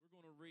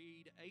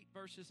read 8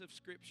 verses of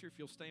Scripture. If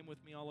you'll stand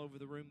with me all over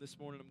the room this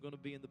morning, I'm going to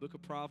be in the book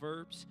of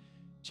Proverbs,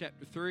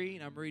 chapter 3,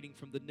 and I'm reading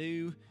from the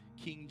New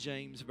King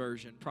James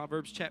Version.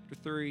 Proverbs chapter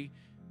 3,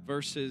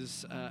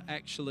 verses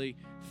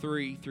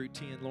 3 through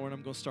 10. Lauren,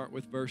 I'm going to start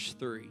with verse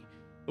 3.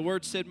 The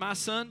word said, "My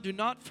son, do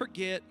not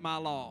forget my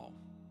law,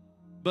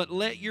 but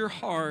let your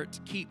heart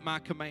keep my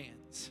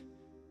commands.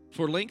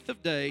 For length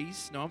of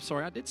days," no, I'm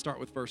sorry, I did start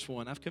with verse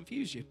 1. I've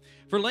confused you.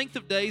 "For length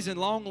of days and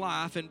long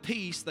life and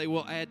peace they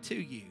will add to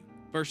you."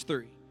 Verse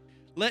 3.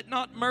 "Let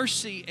not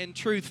mercy and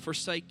truth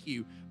forsake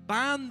you.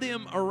 Bind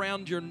them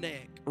around your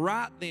neck.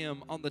 Write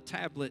them on the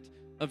tablet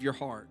of your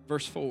heart."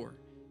 Verse 4.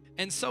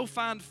 "And so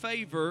find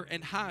favor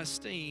and high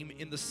esteem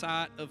in the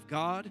sight of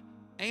God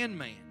and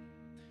man.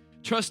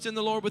 Trust in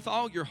the Lord with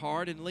all your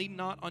heart and lean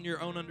not on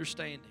your own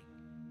understanding.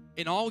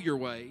 In all your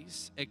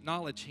ways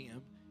acknowledge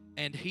Him,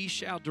 and He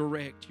shall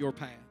direct your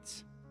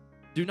paths.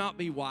 Do not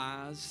be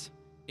wise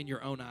in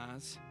your own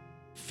eyes.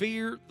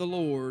 Fear the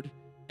Lord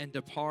and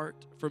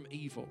depart from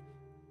evil.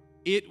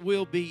 It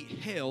will be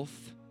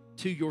health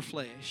to your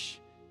flesh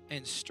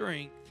and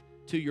strength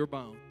to your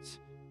bones."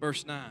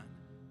 Verse 9.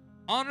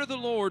 "Honor the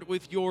Lord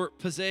with your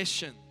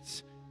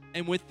possessions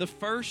and with the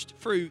first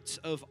fruits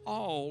of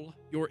all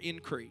your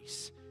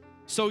increase.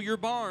 So your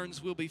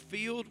barns will be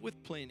filled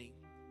with plenty,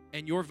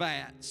 and your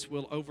vats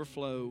will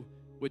overflow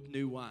with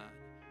new wine."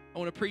 I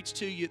want to preach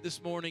to you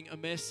this morning a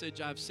message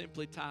I've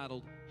simply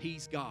titled,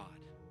 "He's God.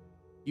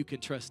 You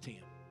can trust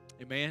Him."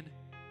 Amen.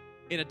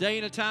 In a day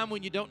and a time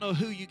when you don't know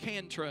who you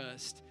can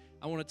trust,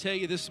 I want to tell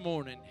you this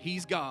morning,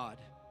 He's God,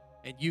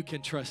 and you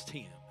can trust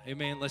Him.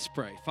 Amen. Let's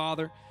pray.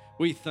 Father,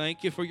 we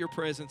thank you for your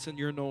presence and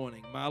your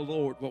anointing. My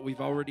Lord, what we've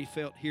already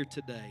felt here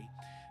today.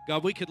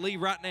 God, we could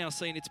leave right now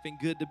saying it's been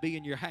good to be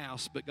in your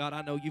house, but God,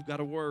 I know you've got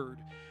a word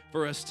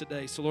for us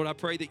today. So Lord, I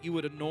pray that you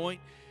would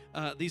anoint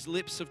these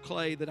lips of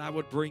clay, that I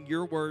would bring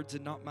your words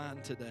and not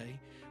mine today.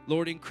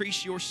 Lord,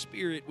 increase your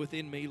spirit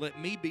within me. Let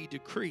me be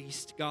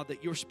decreased, God,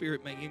 that your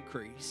spirit may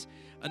increase.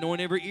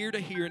 Anoint every ear to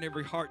hear and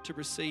every heart to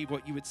receive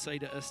what you would say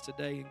to us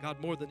today. And God,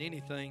 more than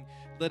anything,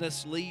 let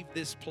us leave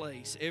this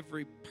place,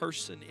 every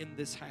person in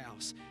this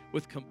house,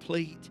 with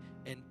complete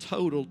and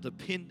total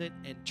dependent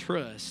and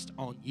trust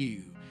on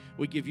you.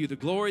 We give you the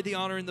glory, the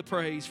honor, and the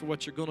praise for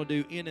what you're going to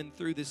do in and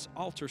through this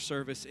altar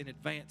service in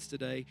advance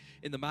today.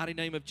 In the mighty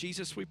name of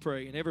Jesus we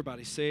pray. And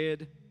everybody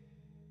said,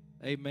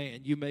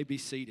 amen. You may be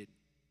seated.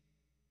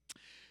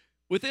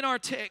 Within our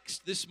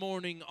text this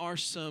morning are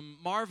some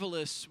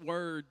marvelous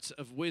words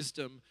of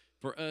wisdom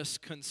for us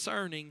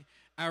concerning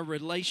our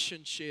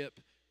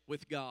relationship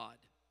with God.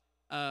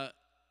 I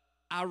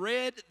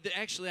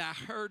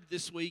heard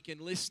this week in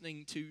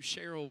listening to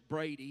Cheryl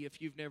Brady.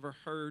 If you've never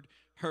heard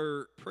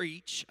her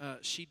preach,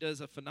 she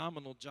does a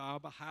phenomenal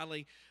job, a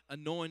highly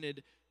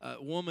anointed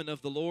woman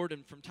of the Lord,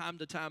 and from time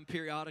to time,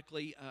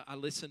 periodically, I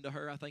listen to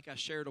her. I think I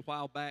shared a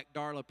while back,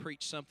 Darla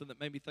preached something that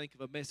made me think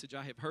of a message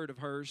I have heard of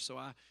hers, so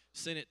I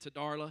sent it to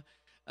Darla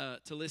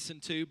to listen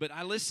to. But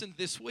I listened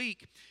this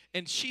week,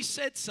 and she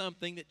said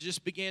something that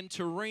just began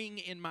to ring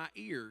in my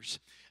ears.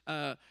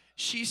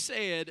 She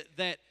said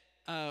that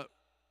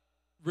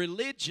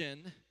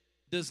religion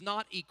does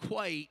not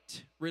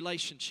equate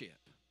relationship.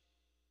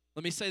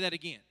 Let me say that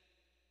again.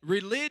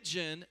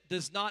 Religion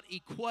does not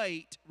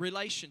equate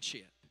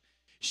relationship.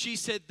 She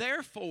said,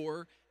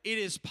 therefore, it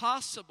is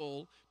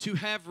possible to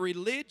have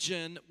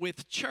religion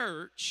with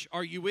church,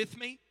 are you with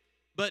me?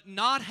 But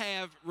not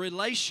have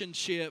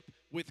relationship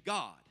with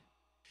God.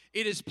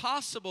 It is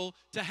possible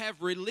to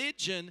have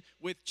religion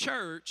with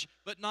church,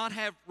 but not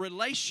have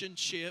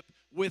relationship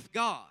with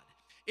God.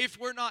 If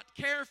we're not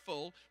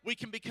careful, we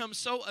can become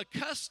so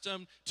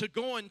accustomed to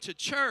going to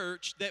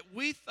church that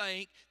we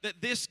think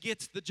that this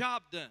gets the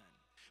job done.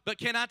 But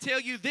can I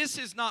tell you, this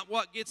is not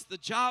what gets the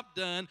job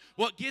done.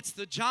 What gets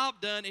the job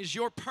done is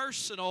your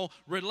personal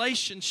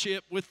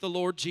relationship with the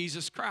Lord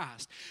Jesus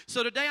Christ.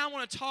 So today I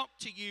want to talk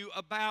to you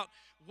about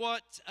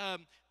what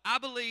I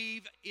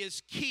believe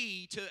is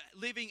key to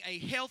living a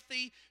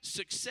healthy,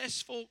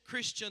 successful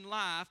Christian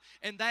life,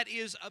 and that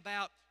is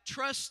about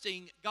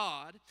trusting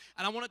God.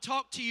 And I want to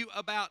talk to you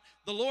about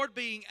the Lord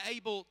being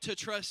able to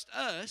trust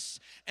us.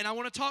 And I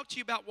want to talk to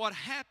you about what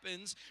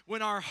happens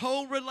when our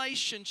whole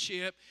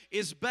relationship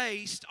is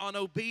based on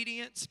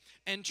obedience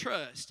and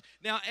trust.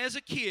 Now, as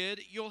a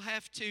kid, you'll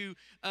have to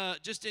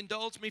just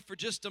indulge me for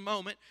just a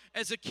moment.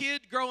 As a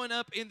kid growing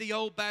up in the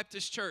old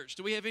Baptist church,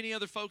 do we have any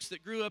other folks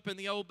that grew up in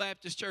the old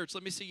Baptist church?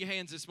 Let me see your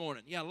hands this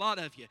morning. Yeah, a lot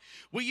of you.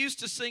 We used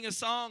to sing a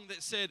song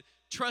that said,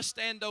 "Trust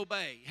and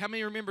obey." How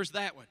many remembers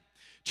that one?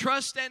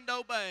 Trust and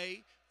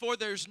obey, for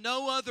there's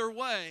no other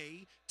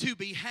way to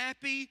be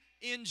happy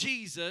in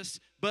Jesus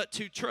but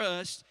to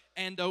trust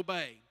and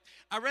obey.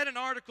 I read an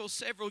article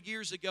several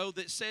years ago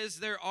that says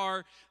there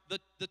are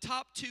the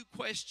top 2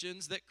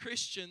 questions that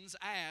Christians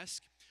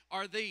ask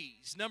are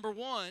these. Number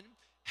 1,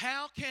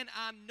 how can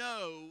I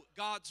know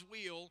God's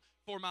will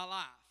for my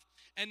life?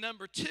 And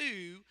number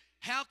 2,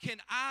 how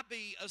can I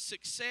be a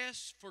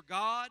success for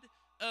God,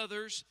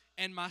 others,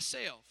 and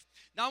myself?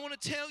 Now, I want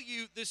to tell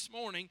you this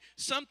morning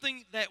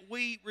something that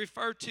we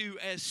refer to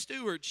as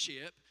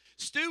stewardship.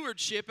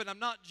 Stewardship, and I'm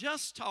not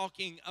just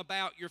talking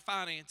about your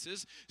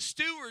finances,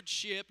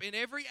 stewardship in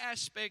every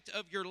aspect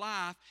of your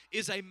life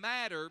is a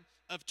matter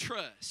of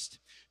trust.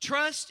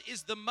 Trust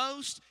is the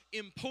most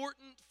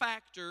important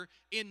factor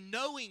in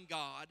knowing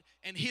God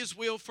and His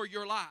will for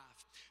your life.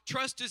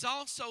 Trust is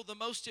also the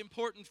most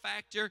important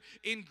factor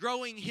in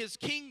growing His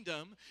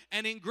kingdom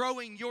and in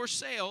growing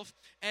yourself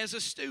as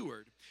a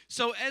steward.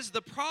 So as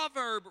the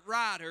proverb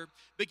writer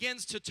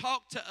begins to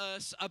talk to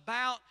us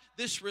about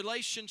this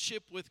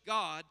relationship with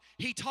God,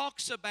 he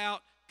talks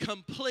about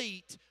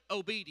complete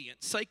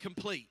obedience. Say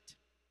complete.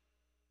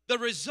 The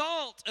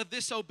result of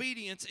this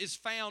obedience is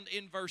found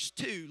in verse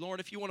 2. Lord,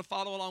 if you want to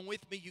follow along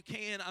with me, you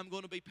can. I'm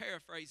going to be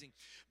paraphrasing.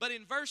 But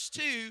in verse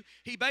 2,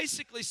 he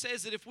basically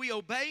says that if we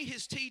obey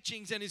His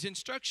teachings and His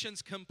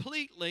instructions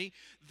completely,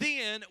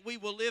 then we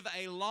will live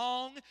a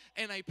long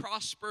and a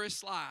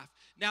prosperous life.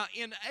 Now,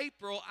 in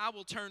April, I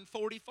will turn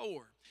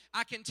 44.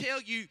 I can tell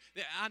you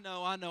that I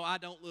know, I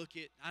don't look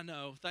it. I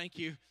know, thank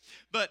you.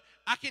 But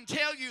I can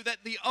tell you that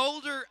the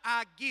older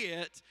I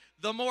get,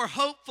 the more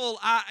hopeful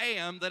I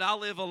am that I'll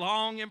live a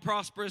long and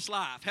prosperous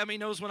life. How many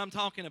knows what I'm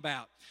talking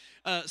about?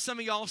 Some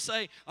of y'all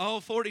say, oh,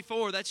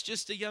 44, that's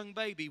just a young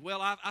baby.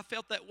 Well, I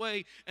felt that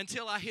way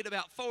until I hit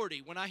about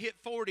 40. When I hit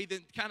 40,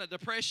 then kind of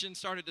depression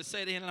started to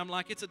set in, and I'm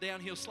like, it's a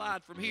downhill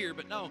slide from here.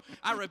 But no,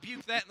 I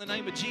rebuke that in the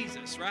name of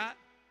Jesus, right?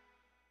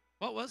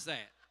 What was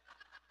that?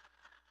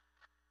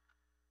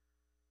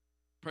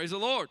 Praise the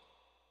Lord.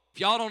 If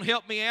y'all don't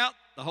help me out,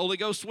 the Holy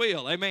Ghost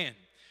will. Amen.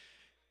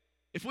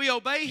 If we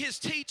obey His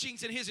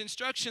teachings and His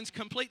instructions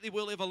completely,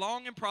 we'll live a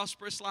long and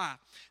prosperous life.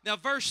 Now,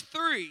 verse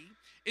 3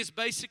 is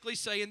basically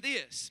saying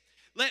this.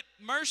 Let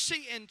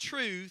mercy and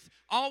truth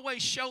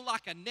always show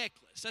like a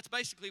necklace. That's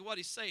basically what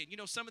he's saying. You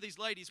know, some of these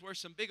ladies wear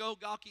some big old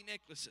gawky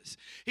necklaces.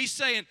 He's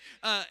saying,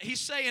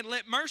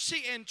 let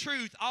mercy and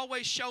truth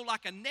always show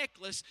like a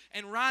necklace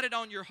and write it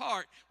on your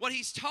heart. What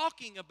he's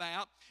talking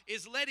about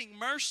is letting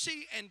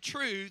mercy and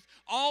truth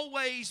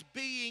always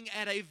being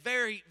at a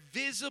very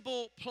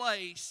visible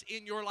place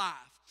in your life.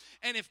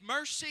 And if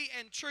mercy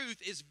and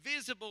truth is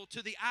visible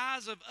to the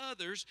eyes of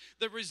others,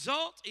 the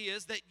result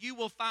is that you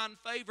will find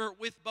favor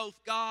with both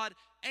God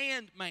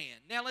and man.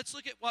 Now let's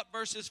look at what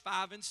verses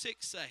 5 and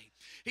 6 say.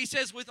 He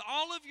says, with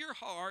all of your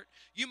heart,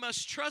 you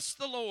must trust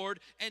the Lord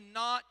and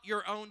not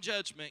your own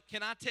judgment.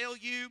 Can I tell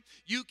you,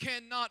 you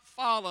cannot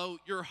follow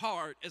your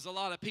heart, as a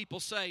lot of people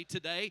say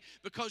today,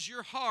 because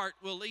your heart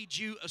will lead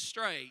you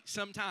astray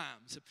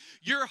sometimes.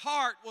 Your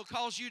heart will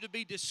cause you to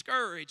be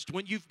discouraged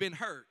when you've been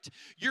hurt.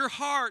 Your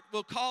heart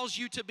will cause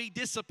you to be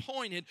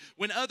disappointed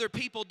when other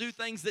people do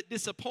things that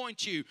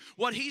disappoint you.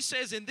 What he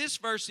says in this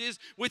verse is,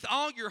 with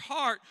all your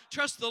heart,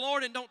 trust the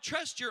Lord and don't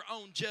trust your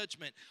own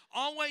judgment.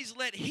 Always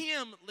let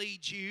Him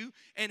lead you,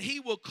 and He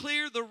will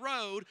clear the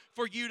road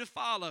for you to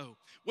follow.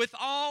 With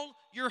all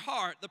your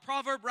heart, the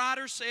proverb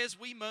writer says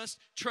we must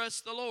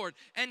trust the Lord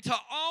and to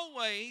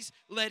always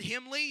let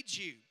Him lead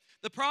you.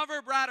 The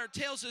proverb writer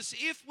tells us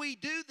if we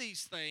do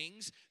these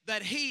things,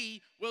 that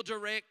He will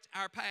direct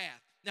our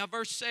path. Now,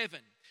 verse 7,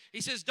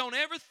 he says, don't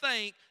ever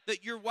think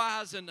that you're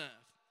wise enough,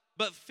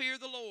 but fear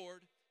the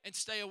Lord and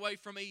stay away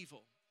from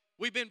evil.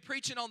 We've been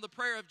preaching on the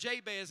prayer of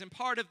Jabez, and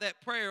part of that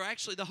prayer,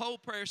 actually the whole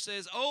prayer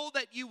says, oh,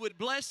 that you would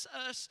bless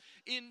us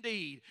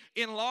indeed.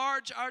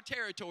 Enlarge our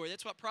territory.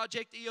 That's what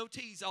Project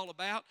EOT is all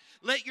about.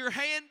 Let your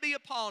hand be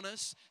upon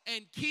us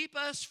and keep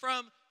us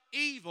from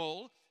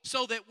evil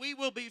so that we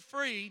will be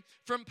free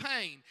from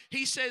pain.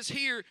 He says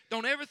here,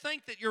 don't ever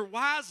think that you're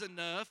wise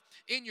enough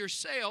in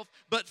yourself,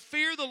 but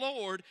fear the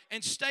Lord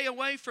and stay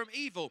away from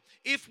evil.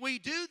 If we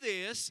do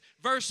this,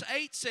 verse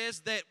 8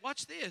 says that,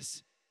 watch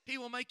this, He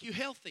will make you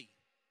healthy.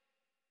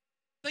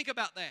 Think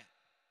about that.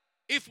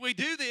 If we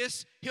do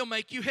this, He'll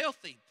make you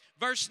healthy.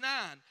 Verse 9,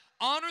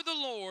 honor the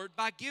Lord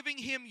by giving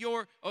Him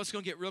your, oh, it's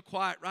going to get real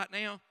quiet right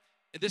now.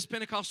 This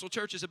Pentecostal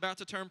church is about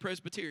to turn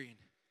Presbyterian.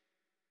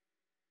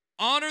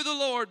 Honor the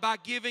Lord by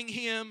giving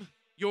Him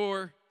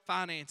your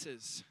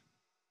finances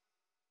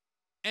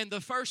and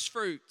the first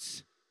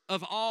fruits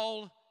of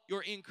all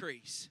your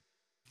increase.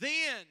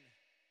 Then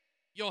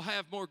you'll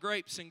have more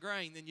grapes and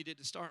grain than you did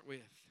to start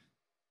with.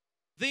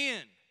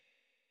 Then,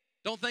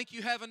 don't think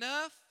you have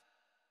enough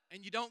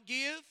and you don't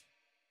give,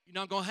 you're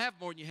not going to have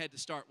more than you had to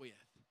start with.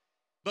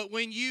 But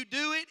when you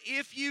do it,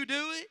 if you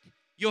do it,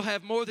 you'll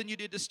have more than you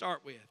did to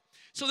start with.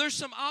 So there's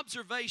some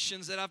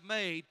observations that I've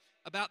made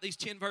about these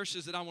 10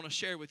 verses that I want to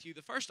share with you.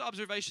 The first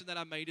observation that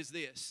I made is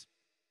this.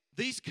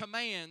 These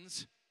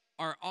commands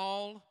are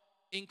all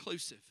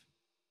inclusive.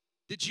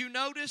 Did you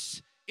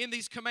notice in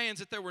these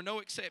commands that there were no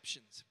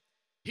exceptions?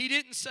 He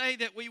didn't say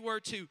that we were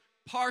to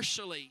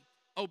partially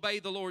obey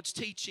the Lord's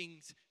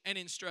teachings and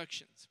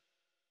instructions.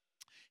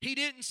 He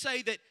didn't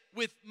say that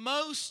with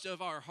most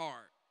of our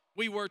heart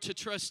we were to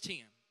trust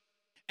Him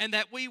and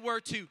that we were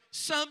to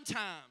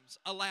sometimes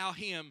allow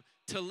Him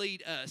to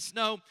lead us.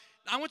 No,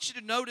 I want you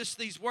to notice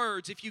these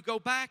words. If you go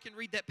back and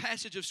read that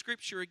passage of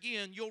Scripture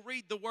again, you'll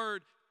read the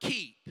word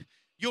keep.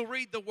 You'll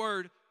read the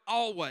word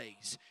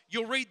always.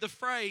 You'll read the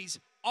phrase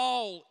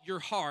all your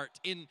heart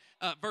in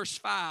verse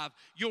 5.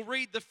 You'll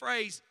read the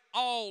phrase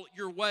all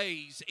your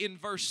ways in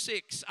verse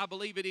 6, I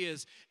believe it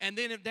is. And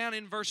then down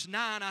in verse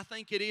 9, I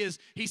think it is,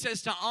 he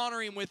says to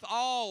honor him with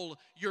all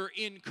your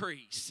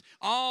increase,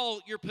 all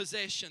your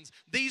possessions.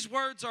 These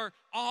words are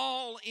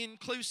all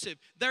inclusive.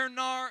 There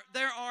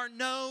are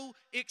no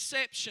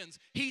exceptions.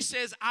 He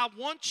says, I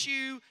want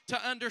you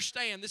to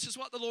understand. This is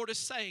what the Lord is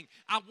saying.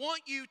 I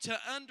want you to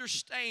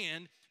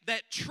understand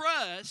that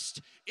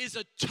trust is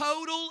a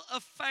total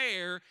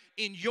affair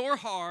in your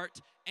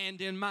heart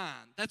and in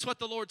mine. That's what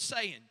the Lord's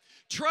saying.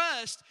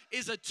 Trust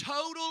is a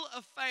total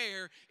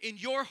affair in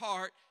your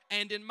heart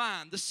and in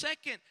mine. The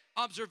second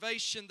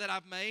observation that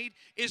I've made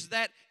is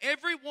that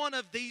every one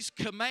of these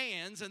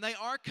commands, and they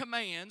are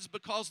commands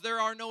because there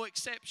are no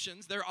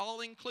exceptions, they're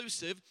all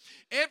inclusive.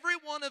 Every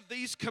one of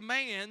these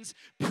commands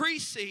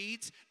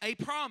precedes a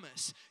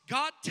promise.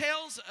 God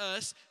tells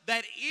us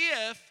that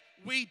if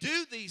we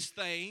do these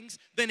things,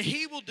 then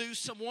He will do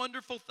some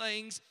wonderful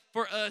things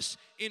for us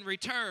in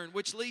return,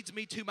 which leads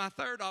me to my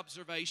third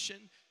observation.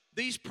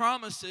 These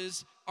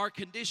promises are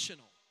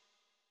conditional.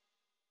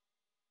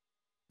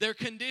 They're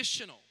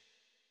conditional.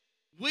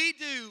 We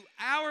do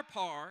our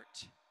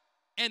part,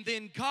 and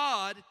then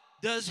God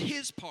does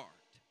His part.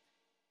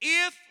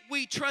 If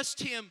we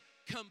trust Him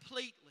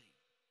completely,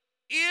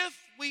 if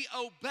we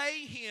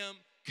obey Him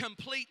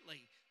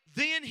completely,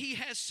 then He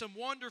has some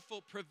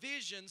wonderful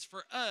provisions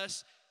for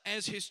us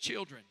as His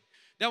children.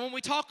 Now, when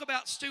we talk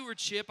about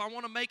stewardship, I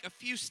want to make a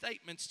few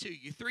statements to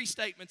you. 3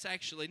 statements,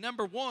 actually.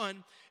 Number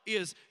 1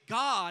 is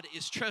God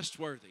is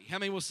trustworthy. How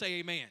many will say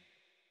amen?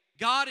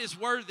 God is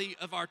worthy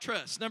of our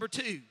trust. Number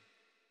 2,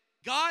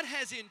 God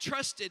has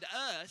entrusted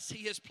us,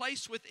 He has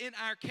placed within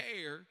our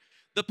care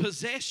the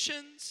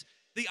possessions,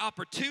 the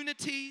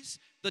opportunities,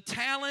 the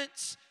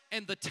talents,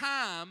 and the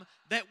time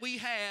that we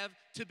have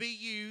to be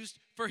used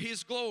for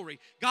His glory.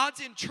 God's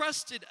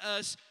entrusted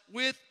us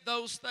with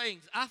those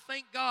things. I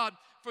thank God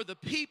for the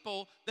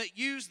people that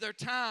use their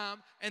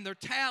time and their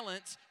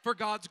talents for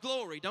God's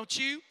glory. Don't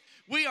you?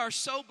 We are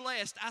so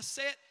blessed. I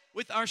sat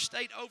with our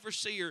state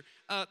overseer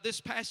this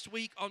past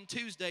week on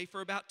Tuesday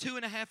for about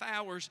 2.5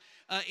 hours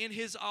in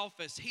his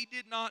office. He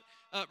did not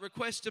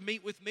request to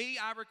meet with me.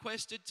 I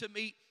requested to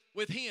meet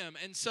with him.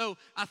 And so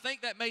I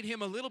think that made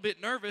him a little bit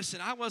nervous,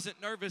 and I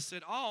wasn't nervous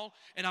at all.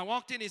 And I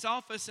walked in his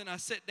office and I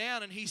sat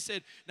down, and he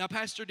said, now,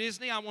 Pastor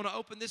Disney, I want to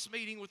open this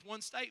meeting with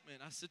one statement.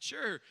 I said,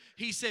 sure.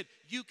 He said,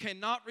 you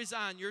cannot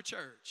resign your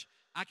church.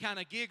 I kind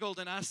of giggled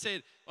and I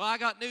said, well, I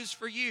got news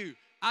for you.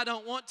 I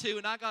don't want to,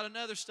 and I got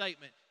another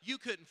statement. You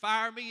couldn't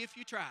fire me if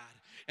you tried.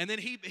 And then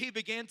he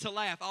began to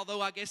laugh, although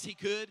I guess he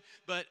could,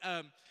 but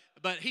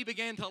he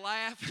began to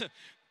laugh.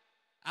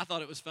 I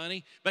thought it was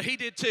funny, but he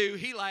did too.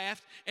 He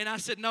laughed, and I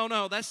said,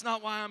 no, that's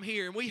not why I'm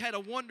here. And we had a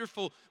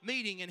wonderful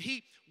meeting, and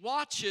he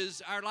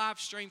watches our live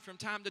stream from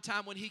time to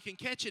time when he can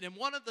catch it. And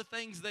one of the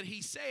things that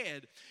he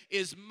said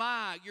is,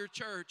 your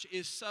church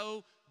is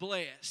so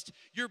blessed.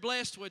 You're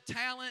blessed with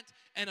talent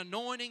and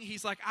anointing.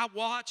 He's like, I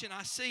watch and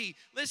I see.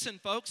 Listen,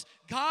 folks,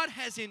 God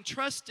has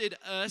entrusted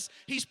us.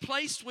 He's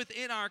placed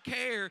within our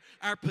care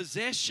our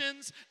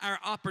possessions, our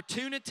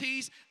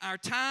opportunities, our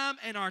time,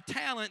 and our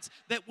talents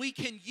that we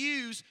can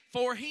use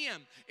for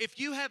Him. If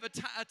you have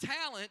a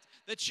talent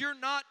that you're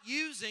not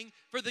using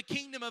for the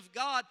kingdom of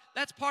God,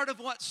 that's part of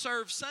what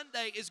Serve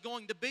Sunday is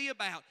going to be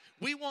about.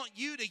 We want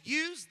you to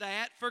use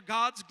that for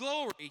God's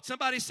glory.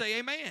 Somebody say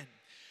amen.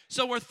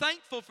 So we're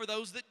thankful for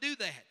those that do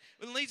that.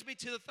 It leads me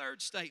to the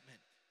third statement.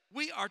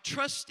 We are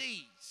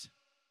trustees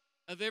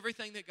of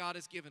everything that God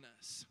has given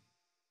us.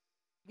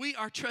 We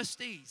are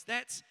trustees.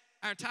 That's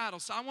our title.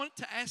 So I want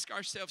to ask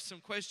ourselves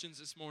some questions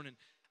this morning.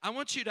 I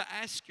want you to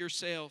ask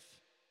yourself,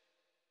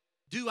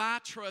 do I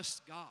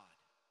trust God?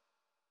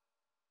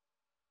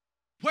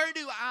 Where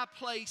do I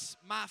place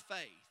my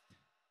faith?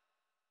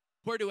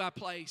 Where do I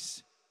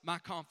place my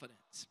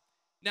confidence?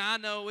 Now, I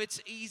know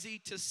it's easy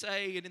to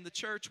say, and in the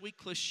church we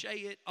cliche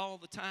it all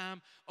the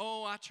time,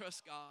 oh, I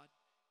trust God.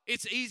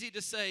 It's easy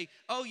to say,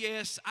 oh,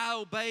 yes, I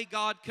obey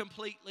God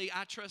completely.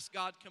 I trust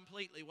God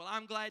completely. Well,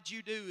 I'm glad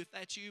you do if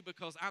that's you,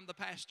 because I'm the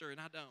pastor and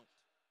I don't.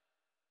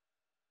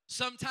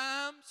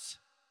 Sometimes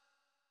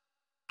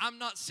I'm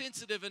not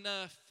sensitive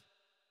enough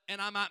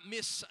and I might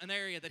miss an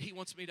area that He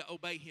wants me to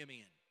obey Him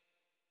in.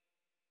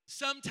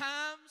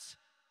 Sometimes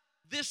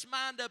this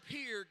mind up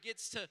here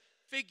gets to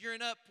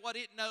figuring up what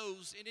it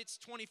knows in its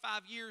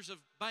 25 years of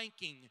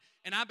banking,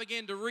 and I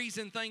begin to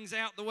reason things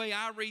out the way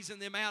I reason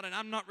them out, and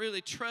I'm not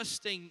really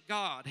trusting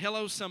God.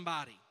 Hello,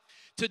 somebody.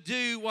 To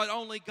do what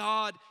only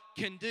God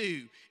can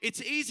do.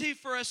 It's easy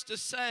for us to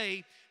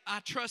say, I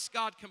trust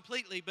God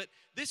completely, but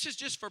this is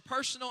just for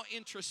personal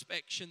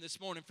introspection this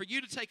morning, for you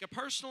to take a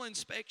personal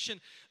inspection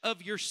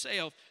of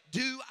yourself.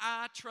 Do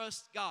I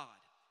trust God?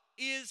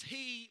 Is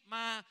He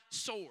my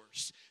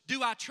source?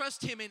 Do I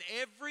trust Him in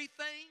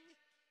everything?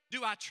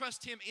 Do I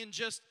trust Him in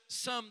just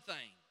some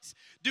things?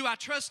 Do I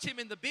trust Him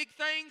in the big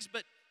things,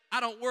 but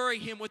I don't worry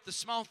Him with the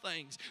small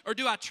things? Or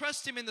do I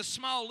trust Him in the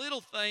small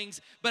little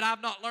things, but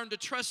I've not learned to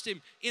trust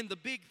Him in the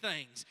big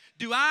things?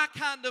 Do I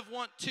kind of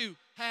want to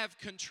have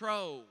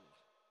control?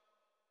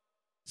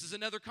 This is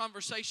another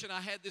conversation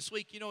I had this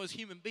week. You know, as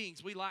human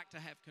beings, we like to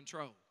have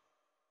control.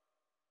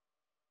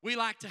 We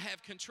like to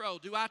have control.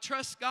 Do I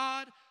trust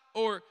God,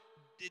 or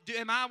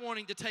am I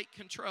wanting to take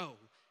control?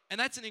 And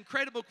that's an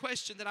incredible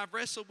question that I've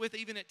wrestled with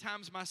even at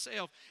times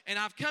myself. And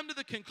I've come to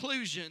the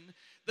conclusion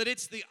that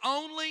it's the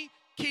only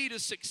key to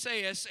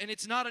success, and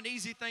it's not an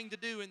easy thing to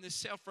do in this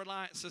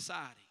self-reliant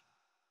society.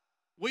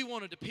 We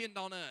want to depend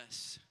on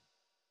us.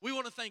 We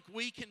want to think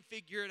we can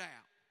figure it out.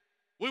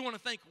 We want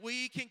to think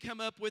we can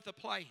come up with a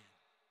plan.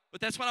 But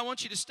that's what I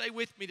want you to stay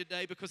with me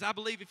today, because I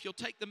believe if you'll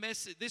take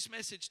this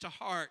message to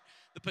heart,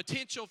 the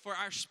potential for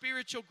our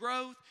spiritual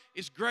growth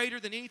is greater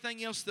than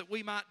anything else that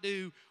we might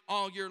do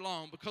all year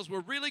long, because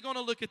we're really going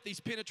to look at these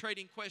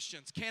penetrating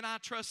questions. Can I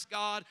trust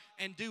God,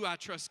 and do I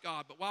trust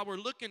God? But while we're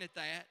looking at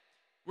that,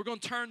 we're going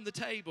to turn the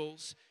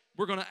tables.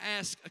 We're going to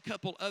ask a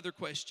couple other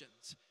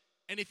questions.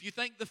 And if you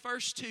think the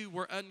first two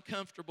were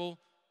uncomfortable,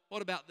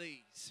 what about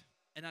these?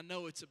 And I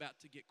know it's about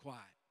to get quiet.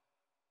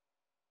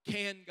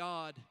 Can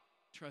God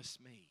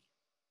trust me?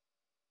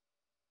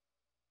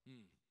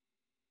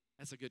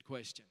 That's a good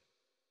question.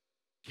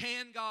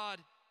 Can God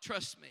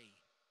trust me?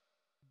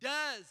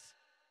 Does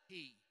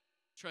He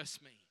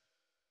trust me?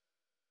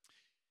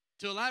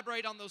 To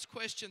elaborate on those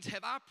questions,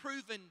 have I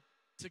proven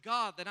to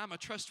God that I'm a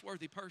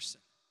trustworthy person?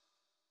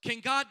 Can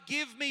God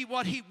give me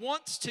what He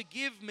wants to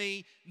give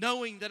me,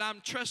 knowing that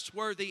I'm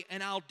trustworthy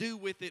and I'll do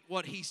with it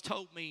what He's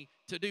told me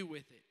to do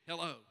with it?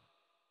 Hello.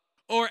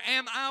 Or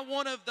am I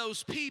one of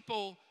those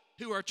people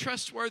who are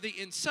trustworthy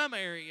in some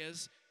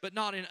areas, but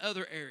not in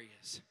other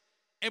areas?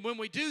 And when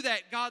we do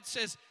that, God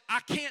says, I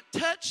can't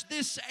touch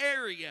this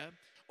area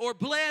or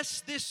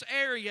bless this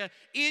area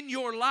in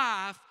your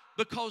life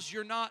because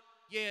you're not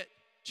yet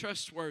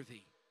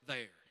trustworthy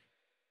there.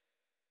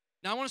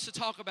 Now, I want us to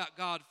talk about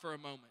God for a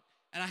moment.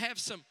 And I have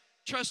some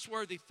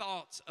trustworthy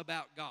thoughts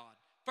about God.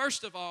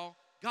 First of all,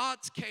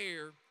 God's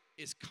care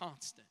is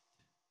constant.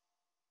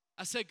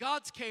 I said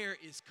God's care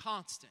is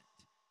constant.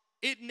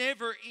 It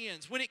never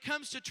ends. When it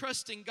comes to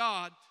trusting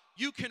God,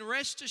 you can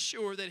rest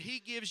assured that He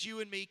gives you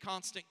and me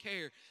constant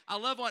care. I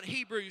love what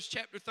Hebrews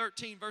chapter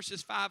 13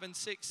 verses 5 and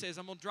 6 says.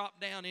 I'm going to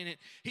drop down in it.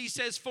 He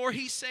says, for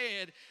He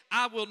said,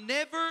 I will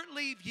never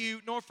leave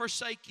you nor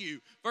forsake you.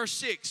 Verse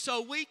 6,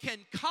 so we can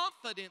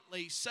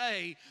confidently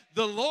say,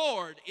 the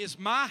Lord is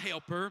my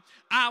helper.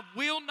 I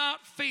will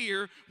not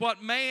fear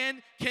what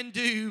man can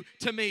do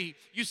to me.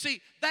 You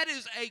see, that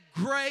is a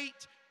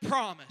great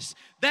promise.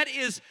 That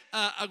is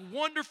a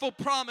wonderful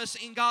promise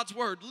in God's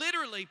Word.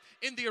 Literally,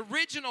 in the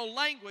original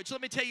language,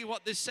 let me tell you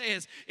what this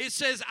says. It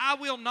says, I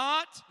will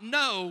not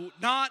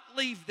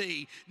leave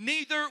thee,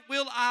 neither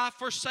will I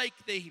forsake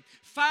thee.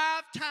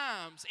 5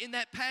 times in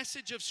that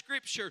passage of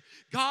Scripture,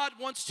 God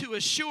wants to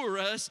assure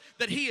us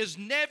that He is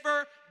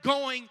never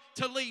going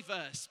to leave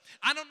us.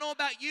 I don't know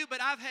about you,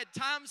 but I've had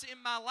times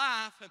in my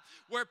life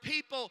where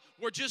people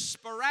were just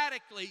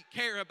sporadically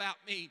care about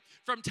me.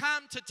 From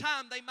time to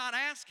time, they might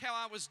ask how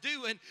I was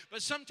doing,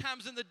 but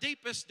sometimes in the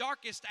deepest,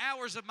 darkest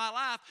hours of my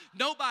life,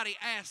 nobody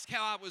asked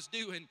how I was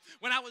doing.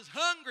 When I was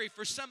hungry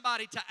for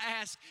somebody to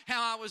ask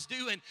how I was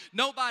doing,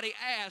 nobody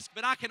asked.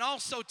 But I can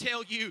also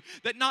tell you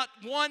that not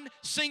one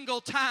single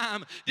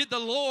time did the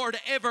Lord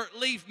ever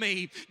leave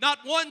me. Not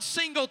one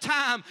single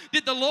time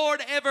did the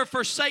Lord ever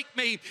forsake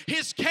me.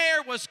 His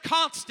care was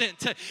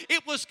constant.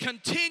 It was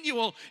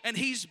continual, and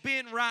He's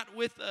been right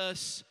with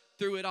us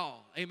through it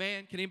all.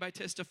 Amen? Can anybody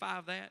testify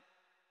of that?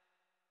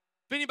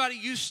 If anybody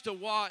used to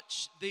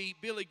watch the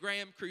Billy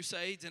Graham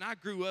crusades, and I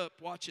grew up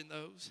watching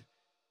those,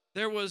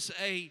 there was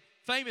a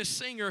famous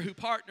singer who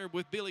partnered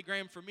with Billy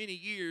Graham for many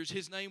years.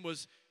 His name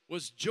was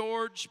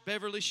George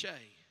Beverly Shea.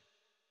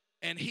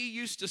 And he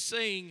used to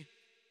sing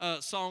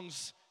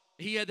songs.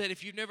 He had that,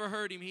 if you've never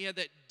heard him, he had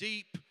that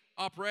deep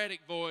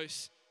operatic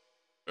voice.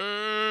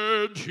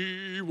 And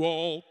He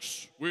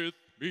walks with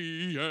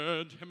me.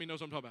 And how many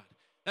knows what I'm talking about?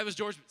 That was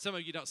George. Some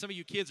of you don't. Some of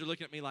you kids are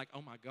looking at me like,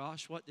 oh my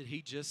gosh, what did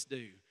he just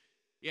do?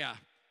 Yeah,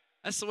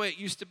 that's the way it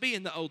used to be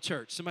in the old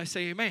church. Somebody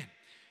say amen.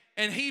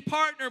 And he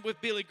partnered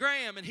with Billy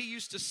Graham, and he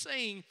used to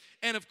sing.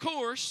 And of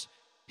course,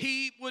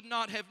 he would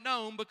not have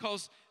known,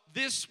 because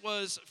this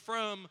was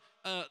from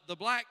the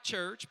black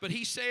church. But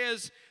he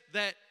says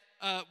that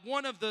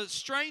one of the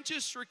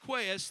strangest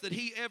requests that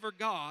he ever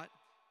got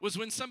was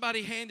when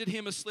somebody handed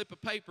him a slip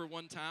of paper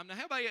one time. Now,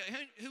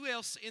 who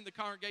else in the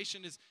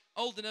congregation is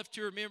old enough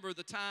to remember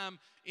the time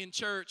in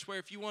church where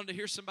if you wanted to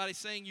hear somebody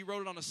sing, you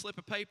wrote it on a slip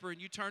of paper and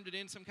you turned it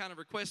in some kind of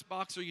request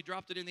box, or you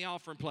dropped it in the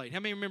offering plate? How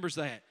many remembers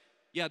that?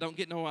 Yeah, don't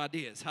get no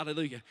ideas.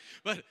 Hallelujah.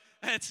 But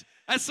that's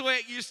the way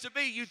it used to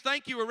be. You'd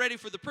think you were ready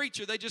for the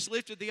preacher. They just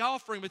lifted the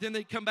offering, but then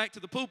they'd come back to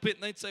the pulpit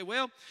and they'd say,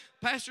 well,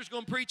 pastor's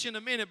going to preach in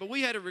a minute, but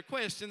we had a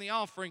request in the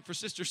offering for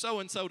Sister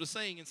So-and-so to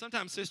sing. And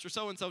sometimes Sister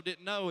So-and-so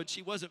didn't know, and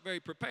she wasn't very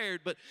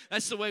prepared, but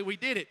that's the way we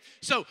did it.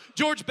 So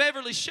George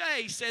Beverly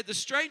Shea said the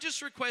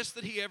strangest request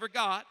that he ever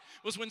got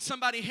was when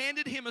somebody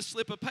handed him a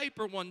slip of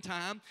paper one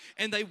time,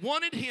 and they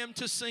wanted him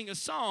to sing a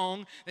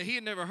song that he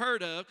had never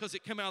heard of because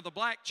it came out of the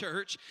black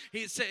church.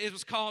 He said it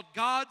was called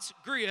God's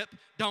Grip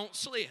Don't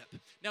Slip.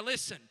 Now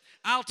listen,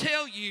 I'll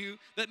tell you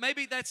that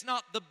maybe that's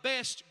not the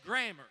best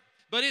grammar,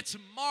 but it's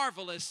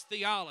marvelous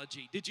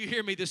theology. Did you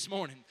hear me this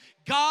morning?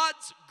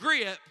 God's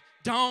grip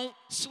don't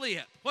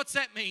slip. What's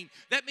that mean?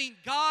 That means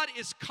God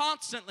is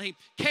constantly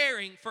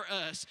caring for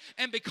us.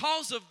 And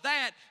because of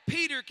that,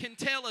 Peter can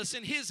tell us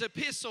in his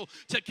epistle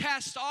to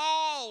cast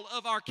all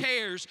of our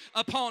cares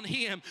upon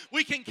him.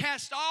 We can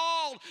cast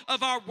all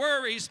of our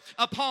worries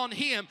upon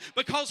him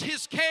because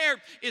his care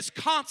is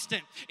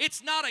constant.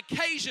 It's not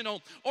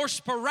occasional or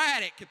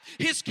sporadic.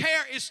 His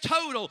care is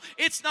total.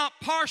 It's not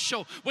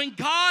partial. When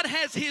God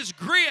has his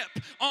grip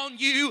on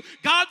you,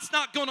 God's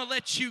not going to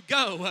let you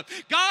go.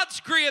 God's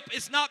grip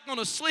is not going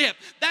to slip.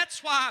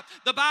 That's why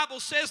the Bible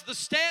says the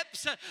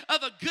steps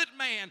of a good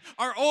man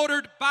are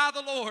ordered by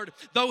the Lord.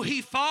 Though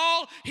he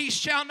fall, he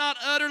shall not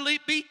utterly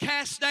be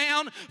cast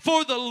down,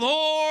 for the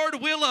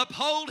Lord will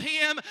uphold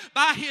him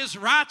by his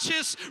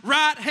righteous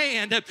right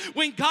hand.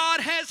 When God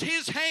has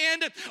his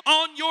hand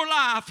on your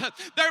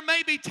life, there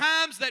may be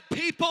times that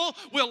people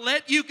will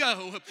let you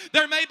go.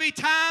 There may be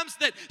times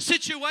that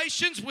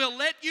situations will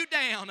let you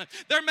down.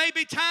 There may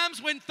be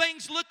times when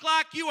things look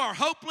like you are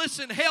hopeless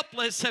and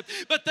helpless,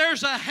 but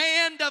there's a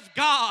hand of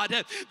God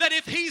that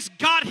if he's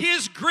got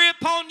his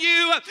grip on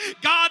you,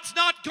 God's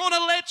not going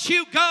to let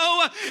you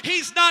go.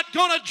 He's not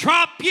going to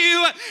drop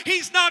you.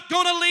 He's not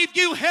going to leave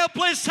you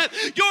helpless.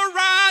 You're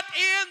right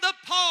in the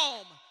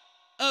palm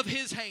of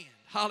his hand.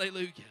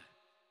 Hallelujah.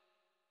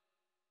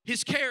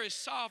 His care is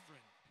sovereign.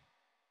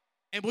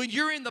 And when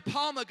you're in the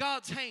palm of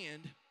God's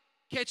hand,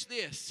 catch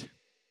this,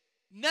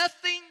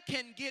 nothing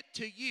can get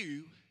to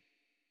you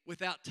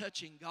without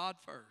touching God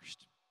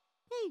first.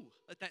 Woo,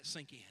 let that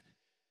sink in.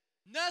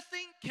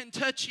 Nothing can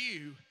touch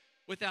you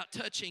without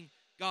touching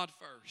God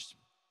first.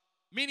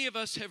 Many of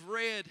us have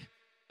read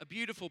a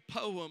beautiful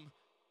poem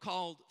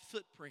called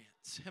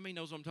Footprints. How many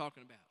knows what I'm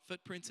talking about?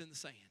 Footprints in the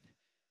sand.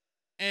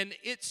 And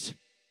it's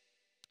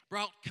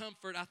brought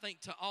comfort, I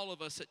think, to all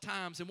of us at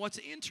times. And what's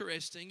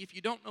interesting, if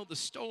you don't know the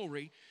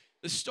story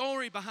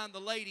behind the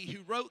lady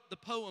who wrote the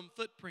poem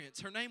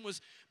Footprints, her name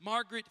was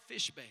Margaret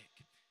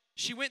Fishbeck.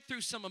 She went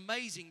through some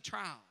amazing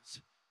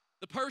trials.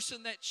 The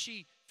person that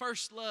she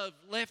first loved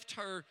left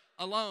her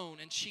alone,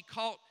 and she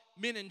caught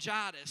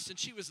meningitis, and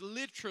she was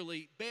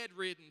literally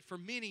bedridden for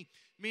many,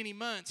 many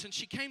months. And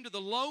she came to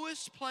the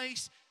lowest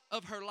place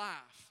of her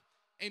life.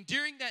 And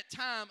during that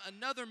time,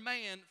 another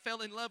man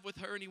fell in love with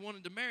her, and he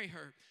wanted to marry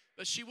her,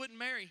 but she wouldn't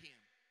marry him.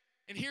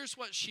 And here's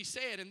what she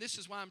said, and this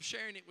is why I'm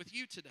sharing it with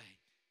you today.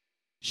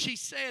 She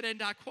said,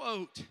 and I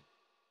quote,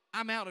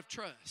 "I'm out of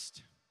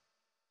trust.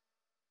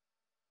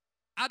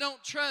 I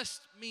don't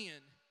trust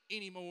men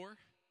anymore,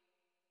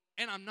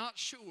 and I'm not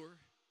sure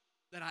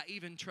that I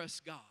even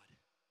trust God.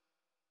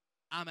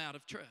 I'm out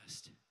of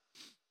trust."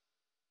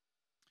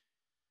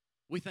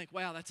 We think,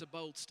 wow, that's a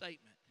bold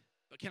statement.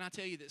 But can I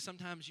tell you that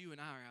sometimes you and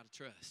I are out of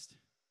trust?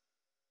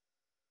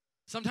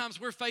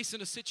 Sometimes we're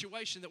facing a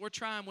situation that we're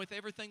trying with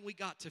everything we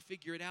got to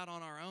figure it out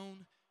on our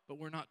own, but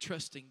we're not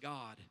trusting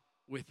God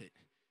with it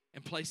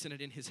and placing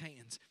it in his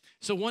hands.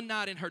 So one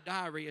night in her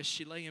diary, as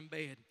she lay in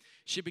bed,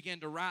 she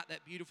began to write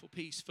that beautiful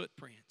piece,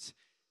 Footprints.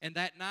 And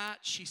that night,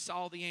 she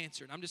saw the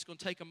answer. And I'm just going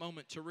to take a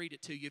moment to read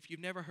it to you. If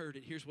you've never heard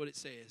it, here's what it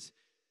says.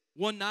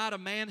 One night, a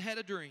man had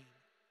a dream.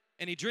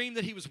 And he dreamed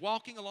that he was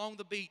walking along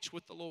the beach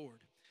with the Lord.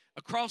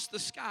 Across the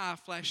sky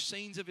flashed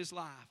scenes of his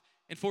life.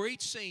 And for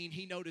each scene,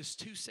 he noticed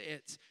two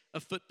sets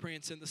of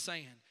footprints in the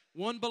sand.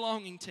 One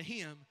belonging to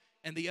him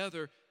and the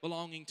other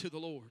belonging to the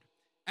Lord.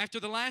 After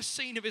the last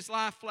scene of his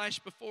life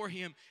flashed before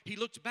him, he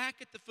looked back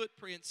at the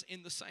footprints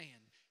in the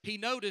sand. He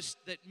noticed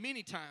that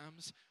many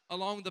times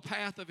along the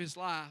path of his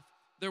life,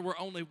 there were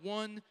only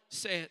one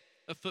set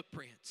of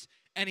footprints.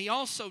 And he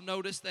also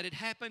noticed that it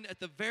happened at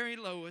the very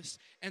lowest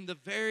and the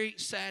very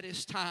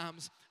saddest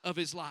times of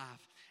his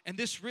life. And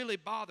this really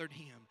bothered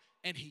him.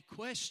 And he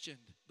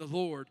questioned the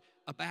Lord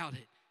about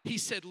it. He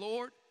said,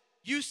 "Lord,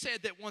 you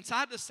said that once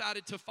I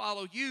decided to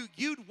follow you,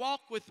 you'd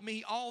walk with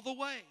me all the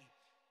way.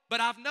 But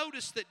I've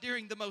noticed that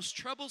during the most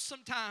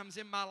troublesome times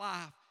in my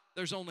life,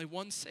 there's only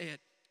one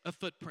set of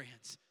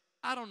footprints.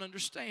 I don't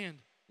understand,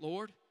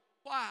 Lord.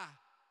 Why,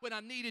 when I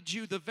needed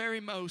you the very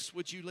most,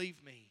 would you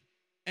leave me?"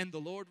 And the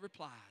Lord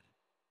replied,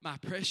 "My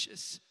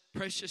precious,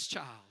 precious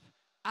child,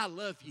 I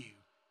love you,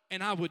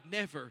 and I would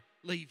never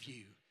leave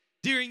you."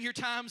 During your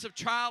times of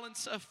trial and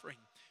suffering,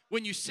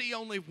 when you see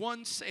only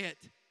one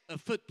set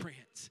of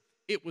footprints,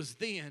 it was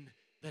then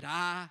that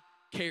I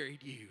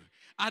carried you.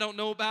 I don't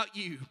know about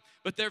you,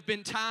 but there have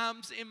been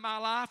times in my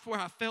life where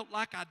I felt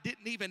like I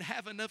didn't even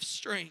have enough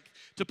strength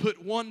to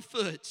put one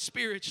foot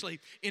spiritually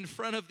in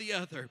front of the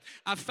other.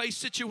 I've faced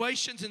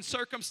situations and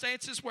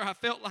circumstances where I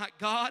felt like,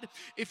 God,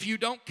 if you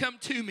don't come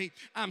to me,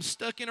 I'm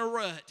stuck in a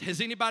rut.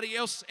 Has anybody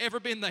else ever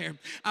been there?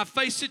 I've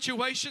faced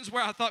situations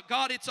where I thought,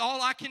 God, it's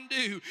all I can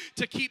do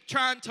to keep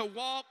trying to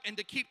walk and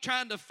to keep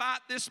trying to fight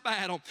this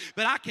battle.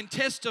 But I can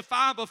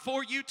testify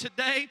before you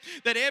today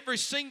that every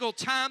single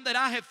time that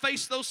I have faced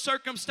face those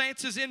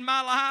circumstances in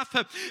my life,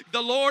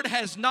 the Lord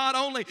has not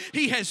only,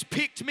 He has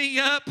picked me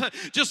up,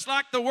 just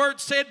like the Word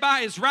said,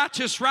 by His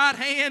righteous right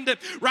hand.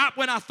 Right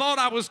when I thought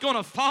I was going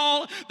to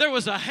fall, there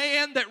was a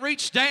hand that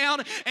reached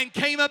down and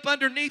came up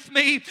underneath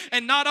me.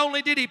 And not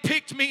only did He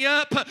pick me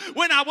up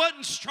when I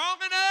wasn't strong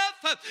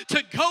enough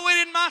to go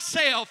it in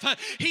myself,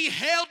 He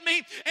held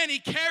me and He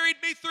carried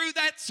me through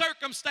that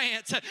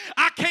circumstance.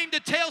 I came to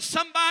tell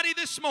somebody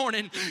this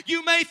morning,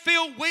 you may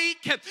feel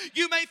weak,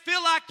 you may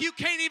feel like you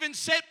can't even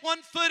set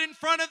one foot in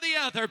front of the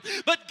other,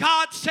 but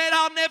God said,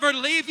 I'll never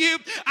leave you,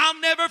 I'll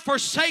never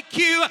forsake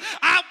you,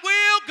 I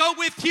will go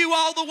with you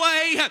all the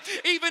way,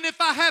 even if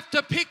I have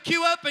to pick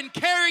you up and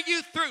carry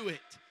you through it.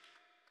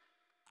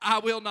 I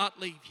will not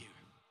leave you.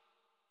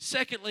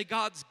 Secondly,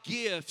 God's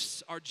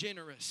gifts are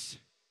generous.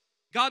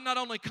 God not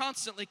only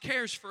constantly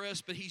cares for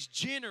us, but He's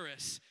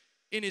generous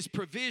in His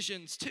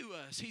provisions to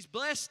us. He's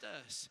blessed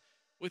us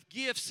with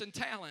gifts and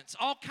talents,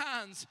 all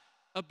kinds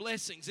of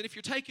blessings. And if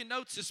you're taking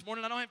notes this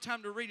morning, I don't have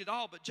time to read it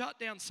all, but jot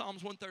down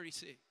Psalms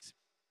 136.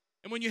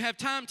 And when you have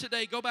time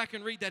today, go back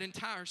and read that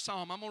entire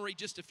psalm. I'm going to read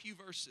just a few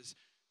verses.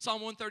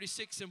 Psalm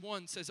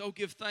 136:1 says, "Oh,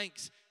 give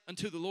thanks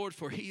unto the Lord,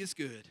 for He is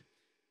good,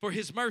 for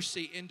His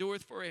mercy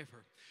endureth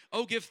forever.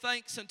 Oh, give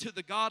thanks unto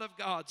the God of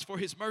gods, for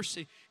His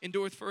mercy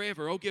endureth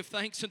forever. Oh, give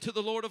thanks unto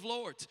the Lord of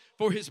lords,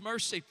 for His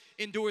mercy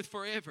endureth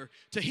forever.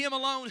 To Him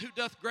alone who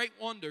doth great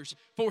wonders,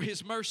 for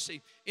His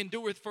mercy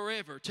endureth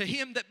forever. To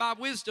Him that by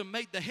wisdom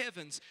made the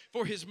heavens,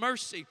 for His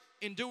mercy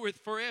endureth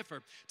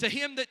forever. To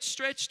Him that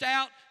stretched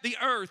out the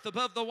earth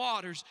above the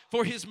waters,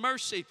 for His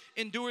mercy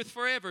endureth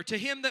forever. To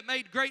Him that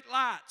made great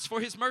lights,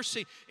 for His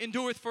mercy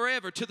endureth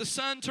forever. To the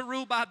sun to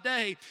rule by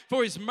day,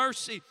 for His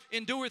mercy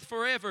endureth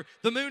forever.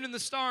 The moon and the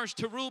stars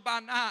to rule by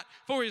night,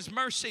 for His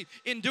mercy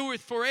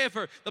endureth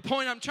forever." The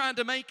point I'm trying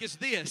to make is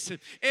this: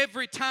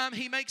 every time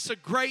He makes a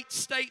great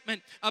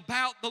statement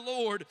about the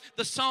Lord,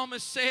 the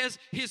psalmist says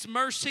His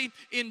mercy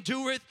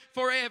endureth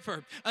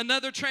forever.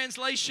 Another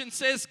translation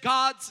says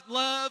God's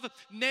love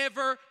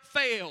never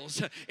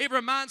fails. It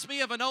reminds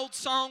me of an old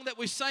song that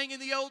we sang in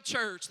the old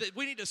church that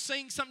we need to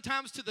sing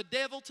sometimes to the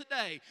devil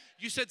today.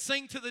 You said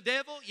sing to the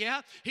devil?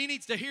 Yeah, he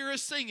needs to hear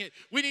us sing it.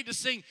 We need to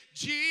sing,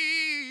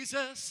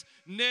 Jesus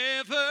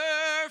never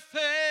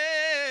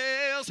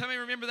fails. How many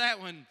remember that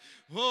one?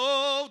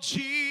 Oh,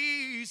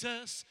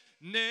 Jesus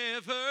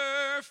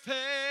never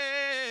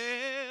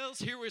fails.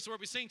 Here is where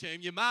we sing to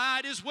Him. You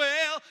might as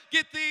well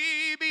get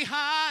thee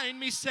behind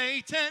me,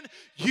 Satan.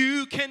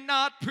 You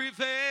cannot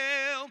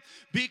prevail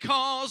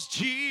because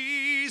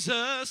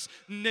Jesus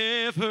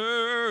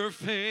never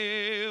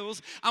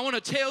fails. I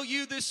want to tell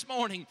you this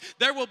morning,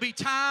 there will be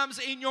times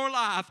in your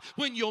life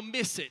when you'll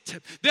miss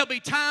it. There'll be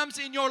times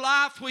in your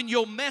life when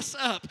you'll mess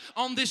up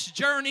on this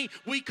journey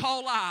we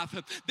call life.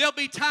 There'll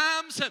be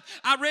times,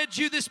 I read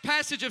you this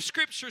passage of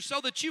Scripture so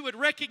that you would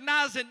recognize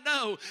and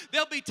know,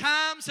 there'll be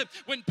times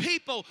when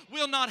people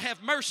will not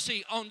have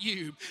mercy on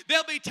you.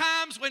 There'll be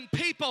times when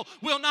people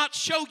will not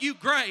show you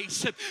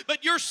grace.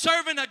 But you're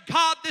serving a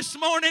God this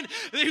morning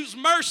whose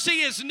mercy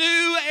is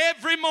new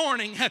every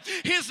morning.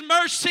 His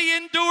mercy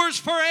endures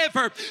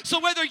forever. So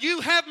whether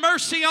you have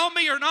mercy on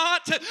me or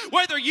not,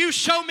 whether you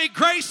show me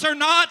grace or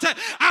not,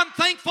 I'm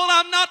thankful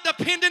I'm not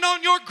dependent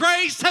on your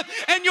grace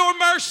and your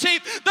mercy.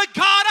 The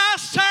God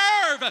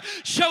I serve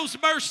shows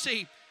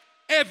mercy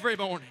every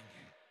morning.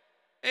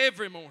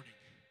 Every morning.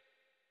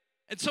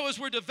 And so as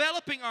we're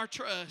developing our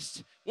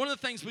trust, one of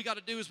the things we got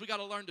to do is we got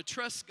to learn to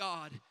trust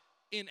God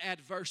in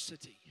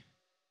adversity.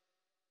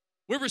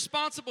 We're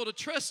responsible to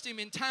trust Him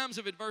in times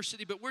of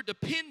adversity, but we're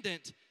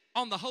dependent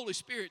on the Holy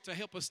Spirit to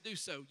help us do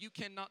so. You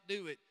cannot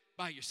do it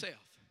by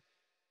yourself.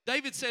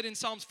 David said in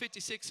Psalms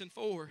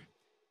 56:4,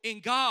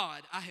 "In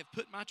God I have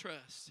put my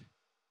trust.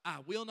 I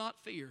will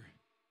not fear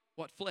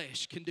what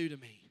flesh can do to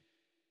me."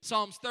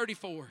 Psalms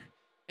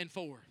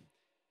 34:4.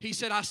 He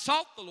said, "I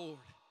sought the Lord,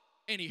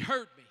 and He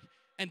heard me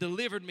and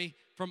delivered me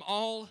from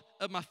all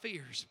of my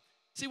fears."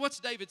 See, what's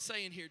David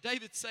saying here?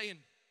 David's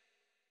saying,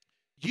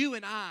 you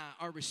and I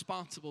are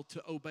responsible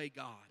to obey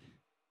God.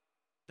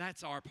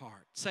 That's our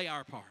part. Say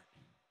our part.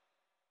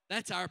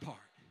 That's our part.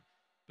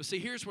 But see,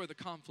 here's where the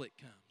conflict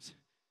comes.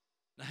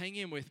 Now hang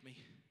in with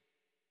me.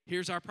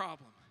 Here's our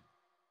problem.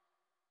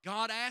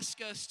 God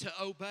asks us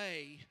to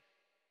obey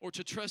or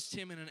to trust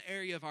Him in an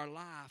area of our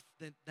life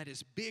that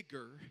is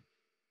bigger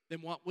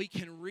than what we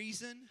can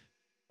reason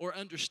or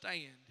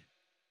understand.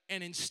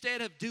 And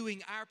instead of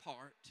doing our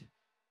part,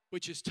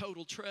 which is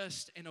total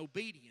trust and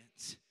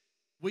obedience,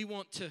 we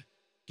want to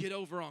get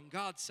over on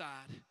God's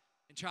side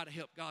and try to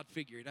help God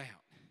figure it out.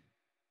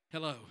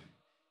 Hello.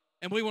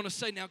 And we want to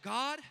say, now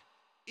God,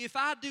 if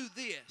I do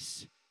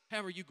this,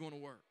 how are you going to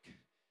work?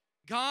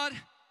 God,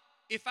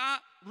 if I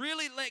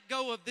really let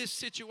go of this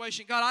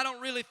situation, God, I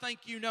don't really think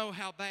you know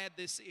how bad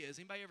this is.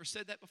 Anybody ever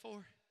said that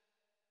before?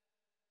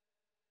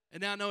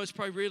 And now I know it's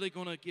probably really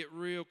going to get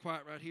real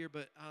quiet right here,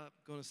 but I'm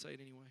going to say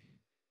it anyway.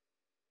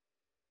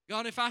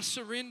 God, if I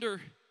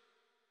surrender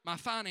my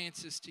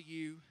finances to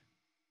you,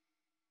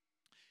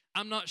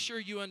 I'm not sure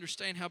you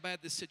understand how bad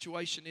this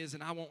situation is,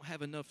 and I won't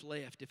have enough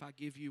left if I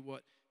give you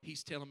what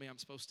He's telling me I'm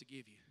supposed to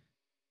give you.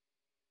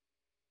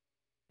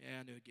 Yeah,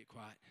 I knew it'd get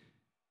quiet.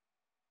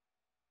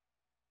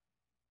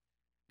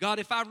 God,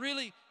 if I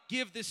really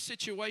give this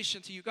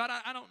situation to you, God,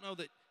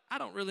 I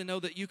don't really know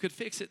that you could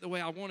fix it the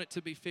way I want it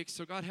to be fixed.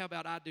 So God, how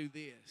about I do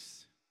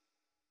this?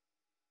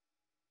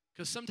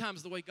 Because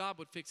sometimes the way God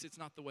would fix it's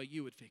not the way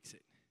you would fix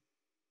it.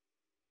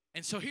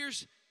 And so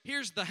here's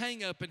the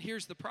hang up and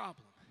here's the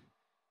problem.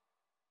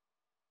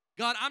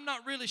 God, I'm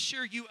not really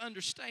sure you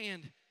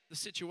understand the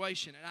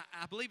situation. And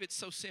I believe it's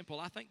so simple.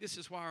 I think this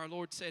is why our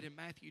Lord said in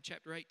Matthew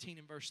chapter 18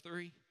 and verse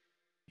 3,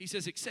 He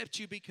says, except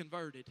you be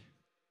converted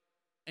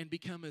and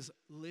become as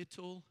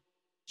little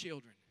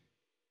children,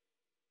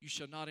 you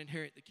shall not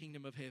inherit the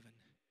kingdom of heaven.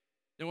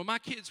 Now, when my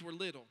kids were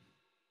little,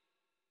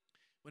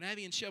 when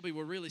Abby and Shelby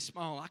were really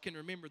small, I can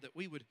remember that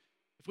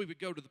if we would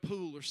go to the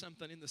pool or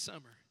something in the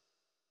summer,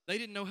 they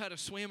didn't know how to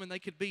swim and they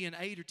could be in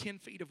 8 or 10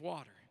 feet of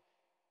water.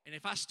 And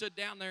if I stood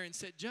down there and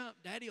said, jump,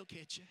 Daddy will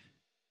catch you,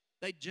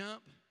 they'd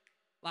jump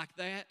like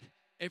that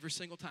every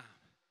single time.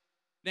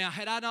 Now,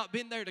 had I not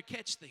been there to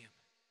catch them,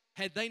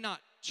 had they not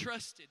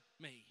trusted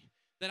me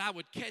that I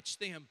would catch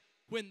them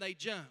when they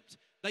jumped,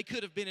 they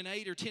could have been in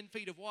 8 or 10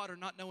 feet of water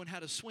not knowing how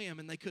to swim,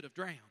 and they could have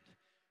drowned.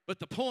 But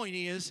the point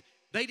is,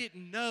 they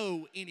didn't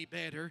know any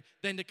better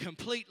than to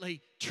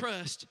completely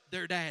trust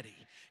their daddy.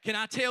 Can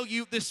I tell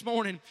you this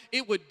morning,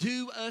 it would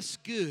do us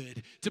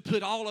good to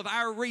put all of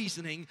our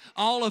reasoning,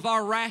 all of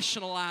our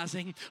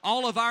rationalizing,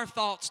 all of our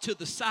thoughts to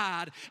the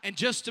side and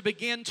just to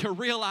begin to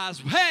realize,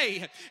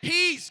 hey,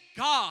 He's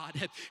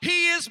God.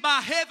 He is my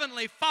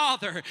heavenly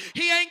Father.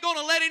 He ain't going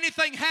to let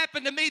anything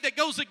happen to me that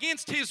goes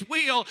against His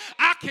will.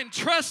 I can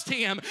trust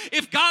Him.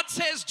 If God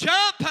says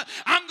jump,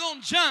 I'm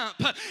going to jump.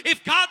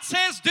 If God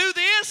says do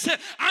this,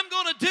 I'm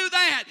going to do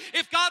that.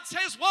 If God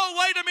says, whoa,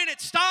 wait a minute,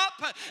 stop,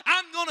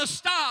 I'm going to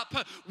stop.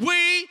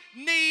 We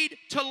need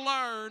to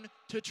learn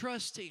to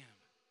trust Him.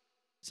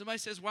 Somebody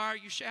says, why are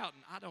you shouting?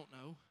 I don't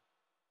know.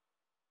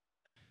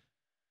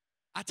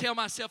 I tell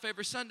myself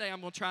every Sunday I'm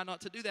going to try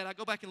not to do that. I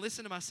go back and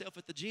listen to myself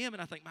at the gym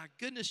and I think, my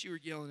goodness, you were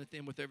yelling at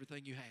them with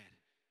everything you had.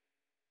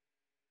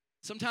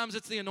 Sometimes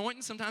it's the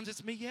anointing, sometimes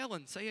it's me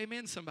yelling. Say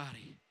amen,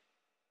 somebody.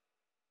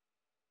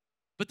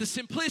 But the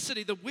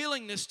simplicity, the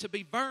willingness to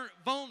be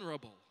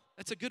vulnerable,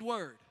 that's a good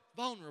word,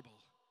 vulnerable.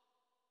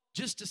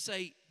 Just to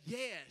say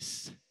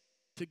yes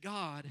to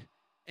God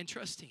and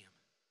trust Him.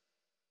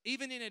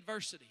 Even in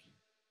adversity,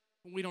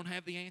 when we don't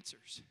have the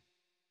answers.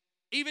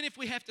 Even if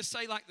we have to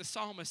say like the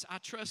psalmist, I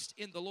trust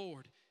in the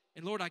Lord,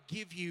 and Lord, I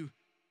give you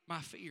my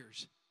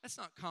fears. That's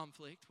not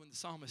conflict when the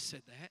psalmist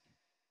said that.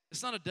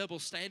 It's not a double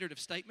standard of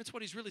statements.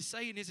 What he's really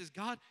saying is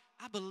God,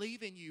 I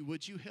believe in you.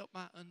 Would you help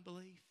my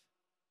unbelief?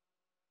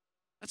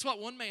 That's what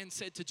one man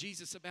said to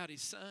Jesus about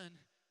his son.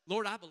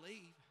 Lord, I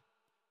believe,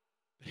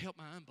 but help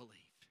my unbelief.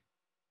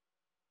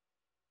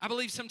 I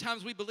believe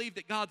sometimes we believe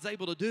that God's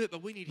able to do it,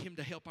 but we need Him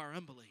to help our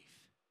unbelief.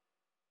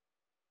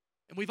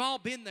 And we've all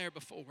been there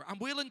before. I'm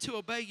willing to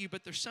obey you,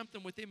 but there's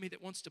something within me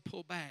that wants to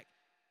pull back.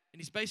 And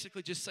he's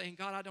basically just saying,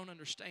 God, I don't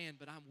understand,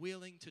 but I'm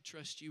willing to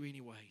trust you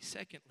anyway.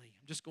 Secondly,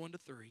 I'm just going to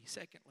 3.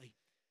 Secondly,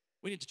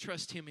 we need to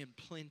trust Him in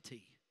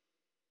plenty.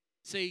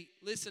 See,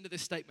 listen to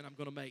this statement I'm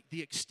going to make.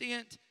 The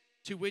extent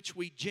to which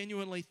we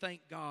genuinely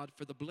thank God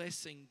for the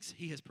blessings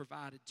He has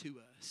provided to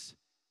us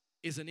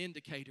is an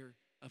indicator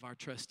of our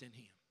trust in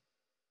Him.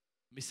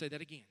 Let me say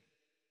that again.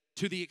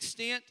 To the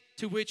extent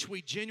to which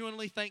we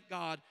genuinely thank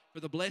God for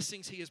the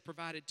blessings He has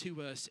provided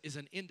to us is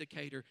an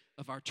indicator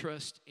of our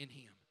trust in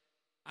Him.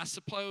 I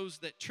suppose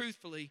that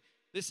truthfully,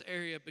 this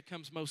area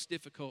becomes most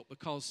difficult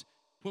because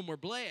when we're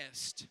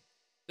blessed,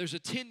 there's a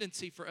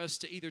tendency for us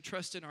to either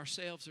trust in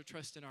ourselves or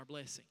trust in our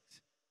blessings. You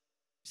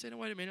say, no,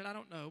 wait a minute, I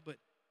don't know, but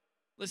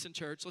listen,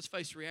 church, let's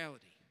face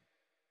reality.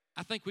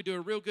 I think we do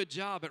a real good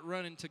job at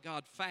running to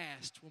God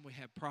fast when we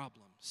have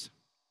problems.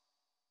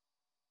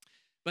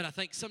 But I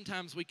think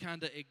sometimes we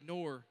kind of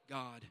ignore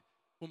God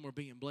when we're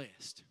being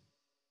blessed.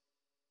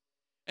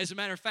 As a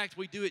matter of fact,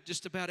 we do it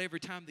just about every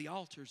time the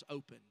altar's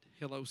opened.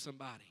 Hello,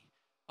 somebody.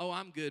 Oh,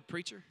 I'm good,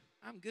 preacher.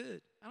 I'm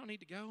good. I don't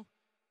need to go.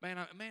 Man,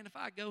 if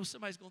I go,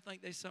 somebody's going to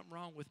think there's something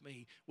wrong with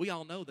me. We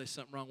all know there's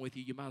something wrong with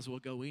you. You might as well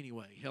go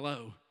anyway.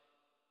 Hello.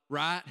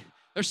 Right?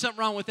 There's something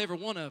wrong with every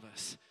one of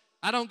us.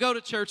 I don't go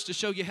to church to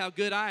show you how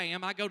good I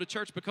am. I go to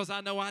church because I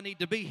know I need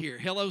to be here.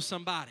 Hello,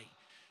 somebody.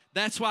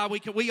 That's why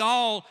we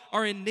all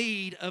are in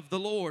need of the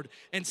Lord.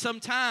 And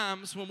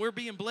sometimes when we're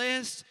being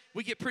blessed,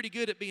 we get pretty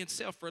good at being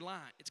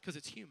self-reliant. It's because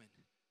it's human.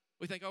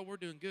 We think, oh, we're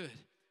doing good.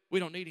 We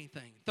don't need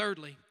anything.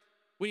 Thirdly,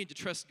 we need to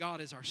trust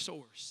God as our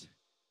source.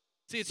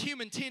 See, it's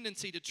human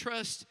tendency to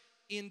trust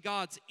in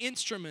God's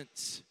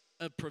instruments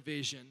of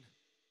provision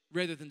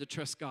rather than to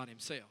trust God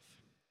Himself.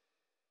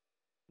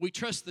 We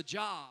trust the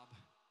job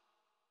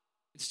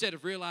instead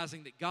of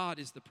realizing that God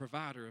is the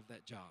provider of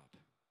that job.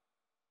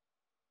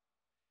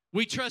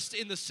 We trust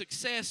in the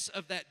success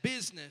of that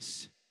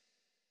business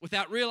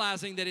without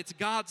realizing that it's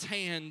God's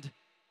hand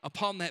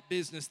upon that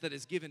business that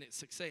has given it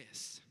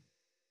success.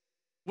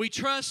 We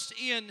trust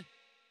in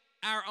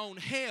our own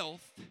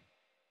health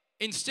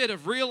instead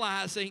of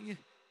realizing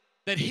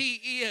that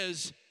He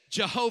is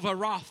Jehovah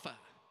Rapha.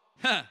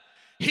 Huh.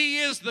 He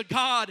is the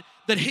God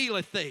that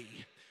healeth thee.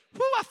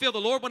 Whew, I feel the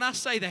Lord when I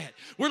say that.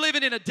 We're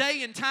living in a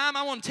day and time.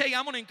 I want to tell you,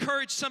 I want to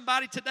encourage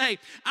somebody today.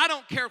 I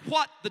don't care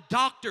what the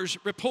doctor's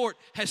report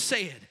has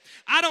said.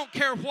 I don't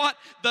care what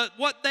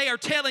they are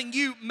telling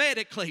you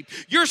medically.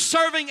 You're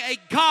serving a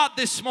God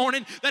this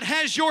morning that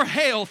has your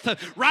health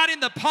right in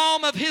the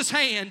palm of His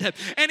hand.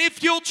 And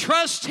if you'll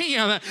trust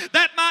Him,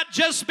 that might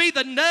just be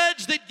the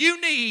nudge that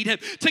you need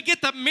to get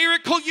the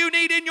miracle you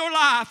need in your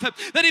life.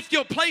 That if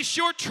you'll place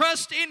your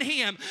trust in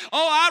Him.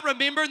 Oh, I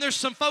remember, and there's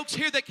some folks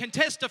here that can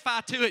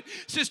testify to it.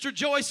 Sister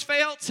Joyce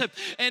Felts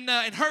and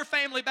her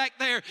family back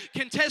there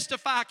can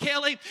testify.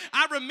 Kelly,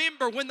 I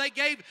remember when they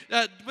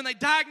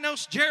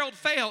diagnosed Gerald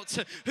Felts,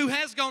 who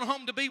has gone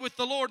home to be with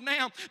the Lord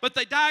now, but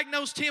they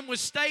diagnosed him with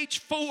stage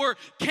 4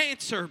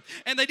 cancer,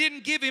 and they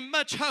didn't give him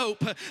much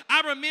hope.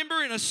 I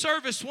remember in a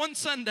service one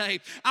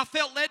Sunday, I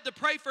felt led to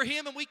pray for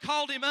him, and we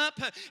called him up,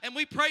 and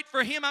we prayed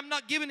for him. I'm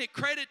not giving it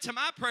credit to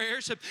my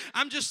prayers.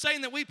 I'm just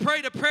saying that we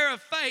prayed a prayer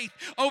of faith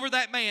over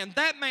that man.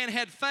 That man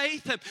had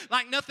faith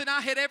like nothing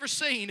I had ever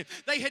seen.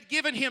 They had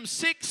given him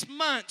 6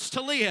 months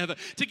to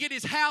live, to get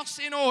his house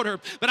in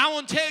order. But I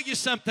want to tell you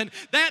something.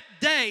 That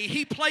day,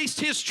 he placed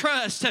his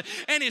trust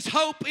and his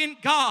hope in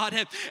God.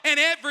 And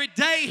every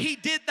day he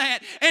did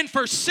that. And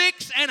for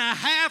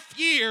 6.5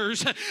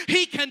 years,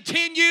 he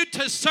continued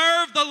to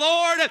serve the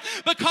Lord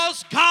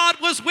because God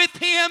was with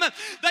him.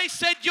 They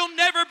said, you'll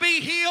never be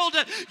healed.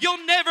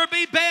 You'll never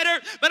be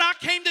better. But I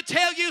came to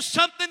tell you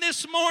something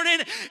this morning.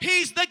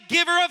 He's the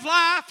giver of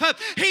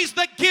life. He's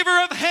the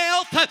giver of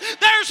health.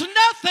 There's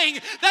nothing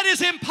that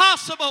is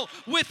impossible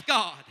with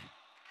God.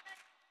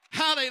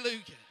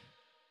 Hallelujah.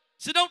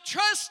 So don't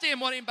trust in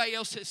what anybody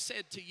else has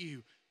said to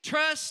you.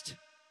 Trust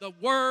the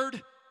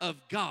Word of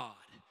God.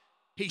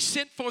 He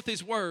sent forth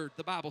His Word,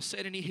 the Bible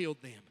said, and He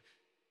healed them.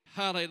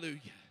 Hallelujah.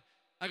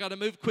 I got to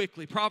move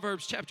quickly.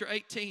 Proverbs chapter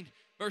 18,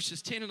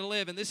 verses 10 and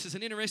 11. This is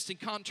an interesting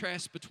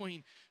contrast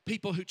between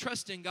people who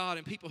trust in God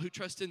and people who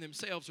trust in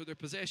themselves or their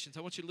possessions.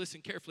 I want you to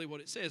listen carefully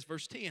what it says.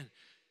 Verse 10.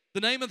 The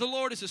name of the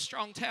Lord is a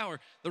strong tower.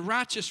 The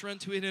righteous run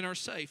to it and are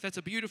safe. That's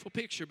a beautiful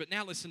picture, but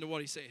now listen to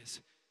what he says.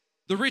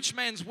 The rich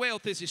man's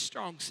wealth is his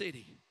strong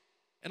city,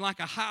 and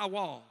like a high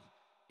wall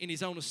in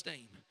his own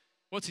esteem.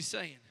 What's he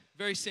saying?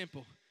 Very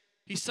simple.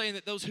 He's saying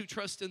that those who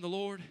trust in the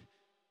Lord,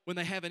 when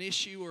they have an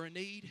issue or a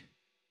need,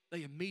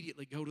 they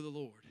immediately go to the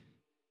Lord.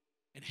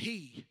 And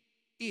He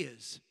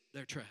is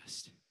their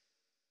trust.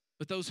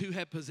 But those who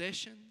have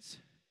possessions,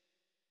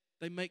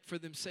 they make for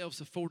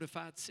themselves a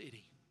fortified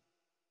city.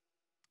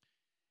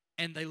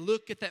 And they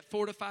look at that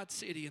fortified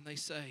city and they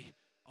say,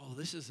 oh,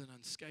 this is an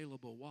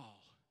unscalable wall.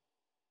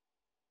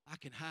 I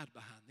can hide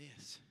behind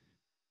this.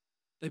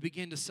 They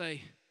begin to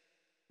say,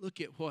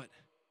 look at what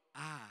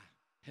I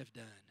have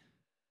done.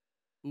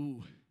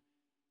 Ooh,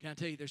 can I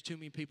tell you, there's too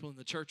many people in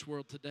the church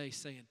world today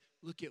saying,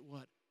 look at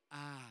what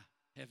I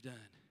have done.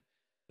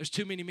 There's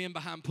too many men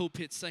behind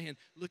pulpits saying,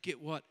 look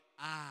at what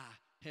I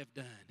have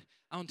done.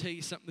 I want to tell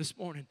you something this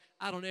morning.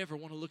 I don't ever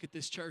want to look at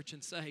this church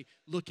and say,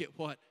 look at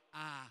what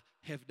I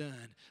have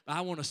done. But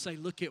I want to say,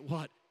 look at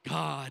what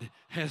God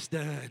has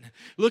done.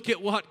 Look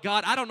at what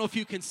God, I don't know if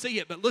you can see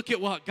it, but look at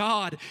what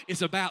God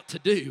is about to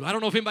do. I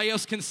don't know if anybody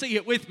else can see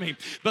it with me,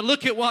 but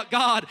look at what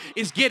God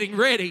is getting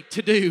ready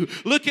to do.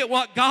 Look at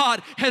what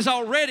God has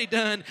already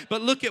done,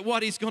 but look at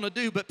what He's going to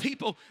do. But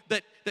people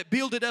that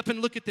build it up and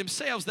look at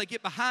themselves, they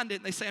get behind it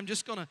and they say, I'm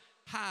just going to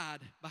hide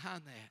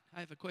behind that. I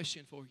have a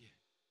question for you.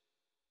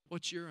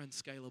 What's your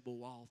unscalable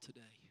wall today?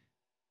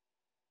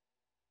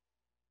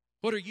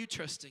 What are you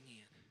trusting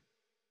in?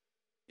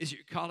 Is it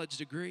your college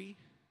degree?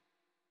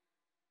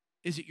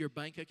 Is it your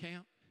bank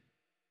account?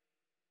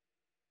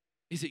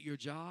 Is it your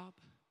job?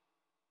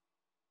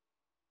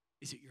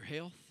 Is it your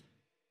health?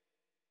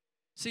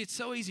 See, it's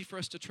so easy for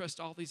us to trust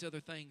all these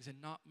other things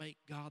and not make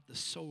God the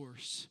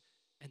source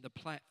and the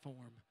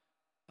platform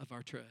of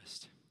our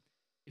trust.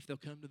 If they'll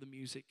come to the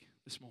music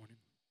this morning.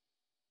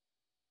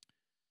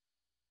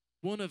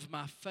 One of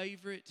my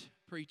favorite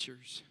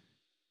preachers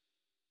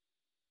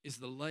is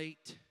the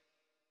late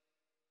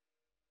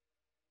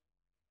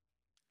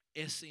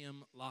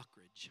S.M.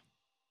 Lockridge.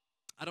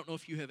 I don't know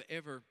if you have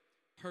ever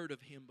heard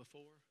of him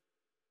before,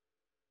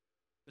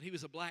 but he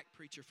was a black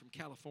preacher from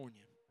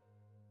California.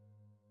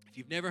 If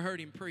you've never heard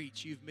him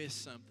preach, you've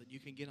missed something. You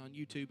can get on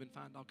YouTube and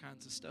find all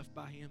kinds of stuff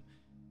by him.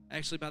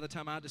 Actually, by the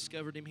time I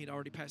discovered him, he'd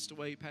already passed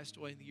away. He passed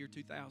away in the year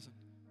 2000,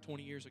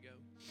 20 years ago.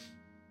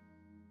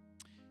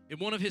 In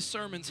one of his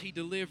sermons, he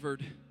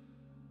delivered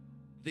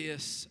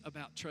this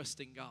about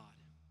trusting God.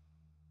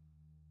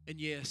 And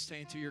yes, to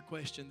answer your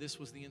question, this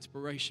was the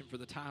inspiration for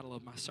the title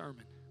of my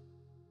sermon.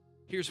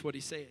 Here's what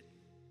he said.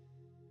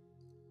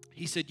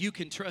 He said, you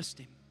can trust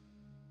Him.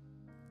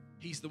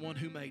 He's the one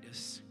who made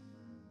us.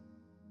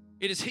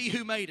 It is He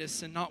who made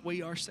us and not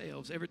we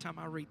ourselves. Every time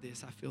I read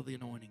this, I feel the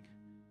anointing.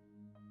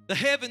 The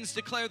heavens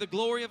declare the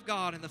glory of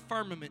God, and the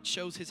firmament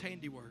shows His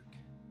handiwork.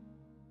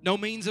 No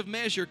means of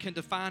measure can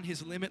define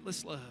His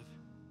limitless love,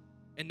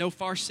 and no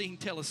far-seeing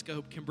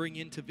telescope can bring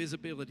into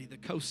visibility the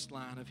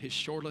coastline of His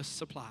shoreless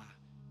supply.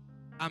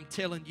 I'm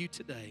telling you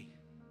today,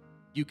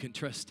 you can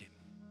trust Him.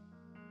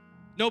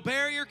 No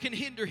barrier can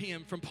hinder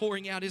Him from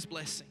pouring out His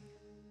blessing.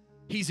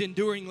 He's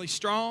enduringly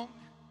strong.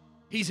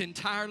 He's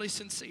entirely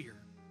sincere.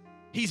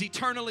 He's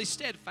eternally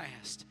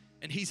steadfast,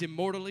 and He's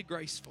immortally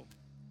graceful.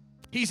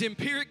 He's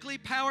empirically,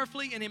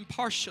 powerfully, and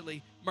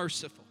impartially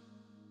merciful.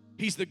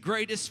 He's the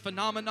greatest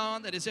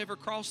phenomenon that has ever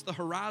crossed the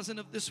horizon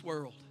of this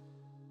world.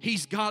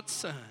 He's God's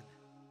Son.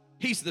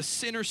 He's the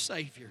sinner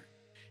Savior.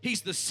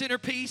 He's the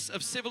centerpiece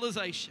of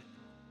civilization.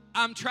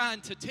 I'm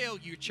trying to tell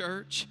you,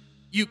 church,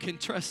 you can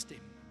trust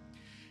Him.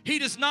 He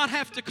does not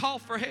have to call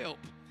for help,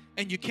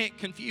 and you can't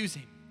confuse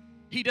Him.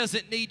 He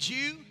doesn't need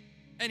you,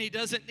 and He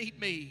doesn't need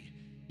me.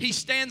 He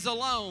stands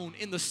alone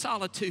in the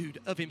solitude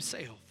of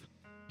Himself.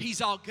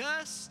 He's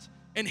august,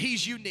 and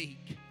He's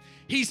unique.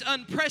 He's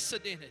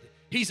unprecedented.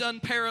 He's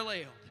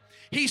unparalleled.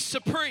 He's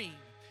supreme.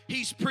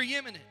 He's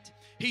preeminent.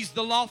 He's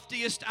the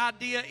loftiest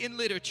idea in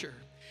literature.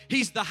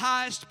 He's the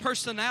highest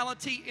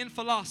personality in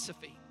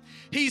philosophy.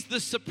 He's the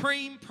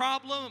supreme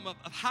problem of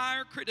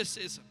higher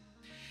criticism.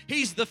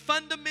 He's the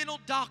fundamental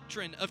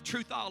doctrine of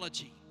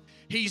truthology.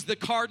 He's the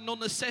cardinal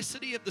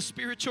necessity of the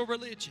spiritual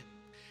religion.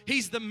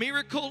 He's the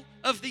miracle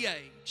of the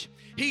age.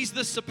 He's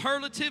the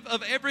superlative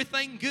of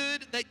everything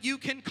good that you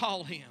can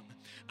call Him.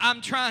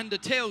 I'm trying to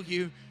tell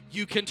you,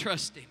 you can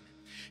trust Him.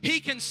 He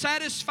can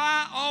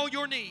satisfy all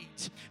your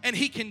needs, and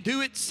He can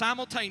do it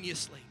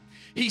simultaneously.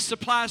 He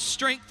supplies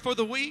strength for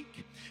the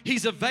weak.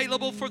 He's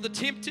available for the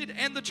tempted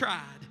and the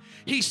tried.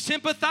 He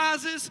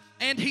sympathizes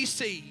and He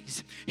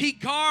sees. He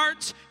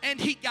guards and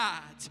He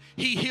guides.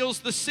 He heals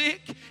the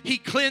sick. He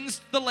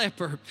cleansed the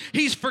leper.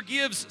 He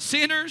forgives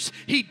sinners.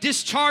 He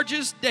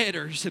discharges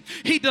debtors.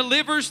 He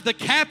delivers the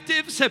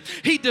captives.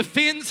 He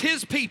defends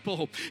His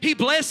people. He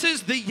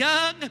blesses the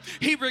young.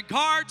 He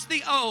regards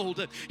the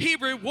old. He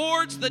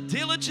rewards the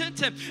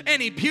diligent,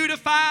 and He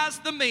beautifies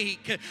the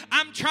meek.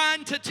 I'm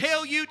trying to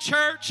tell you,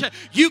 church,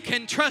 you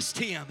can trust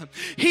Him.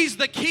 He's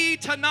the key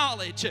to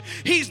knowledge.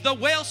 He's the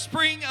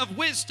wellspring of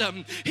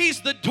wisdom.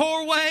 He's the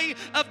doorway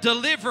of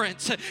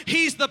deliverance.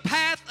 He's the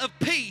path of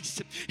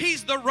peace.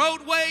 He's the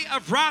roadway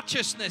of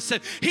righteousness.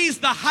 He's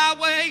the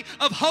highway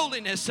of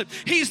holiness.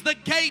 He's the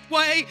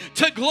gateway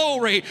to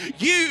glory.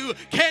 You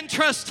can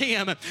trust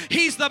Him.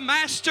 He's the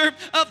master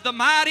of the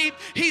mighty.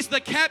 He's the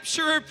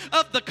capturer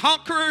of the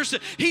conquerors.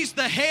 He's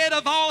the head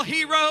of all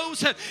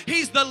heroes.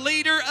 He's the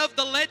leader of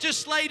the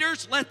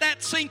legislators. Let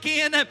that sink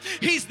in.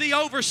 He's the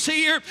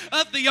overseer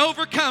of the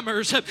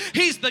overcomers.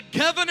 He's the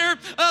governor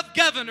of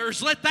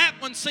governors. Let that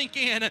one sink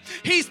in.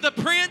 He's the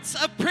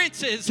prince of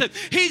princes.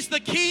 He's the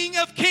king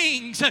of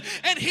kings.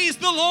 And He's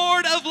the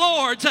Lord of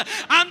lords.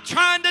 I'm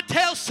trying to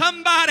tell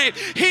somebody,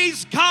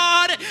 He's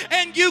God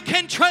and you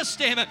can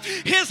trust Him.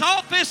 His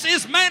office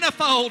is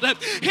manifold.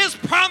 His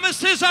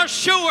promises are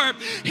sure.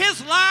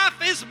 His life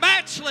is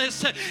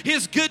matchless.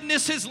 His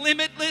goodness is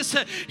limitless.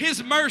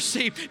 His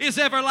mercy is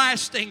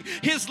everlasting.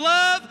 His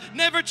love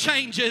never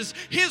changes.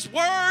 His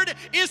word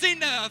is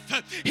enough.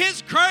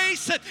 His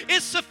grace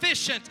is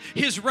sufficient.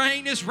 His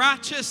reign is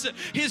righteous.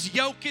 His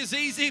yoke is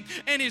easy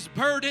and His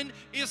burden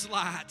is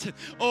light.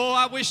 Oh,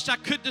 I wish I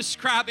could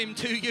describe Him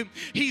to you.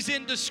 He's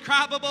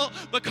indescribable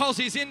because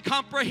He's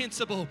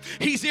incomprehensible.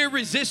 He's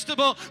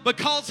irresistible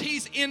because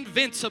He's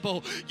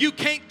invincible. You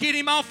can't get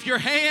Him off your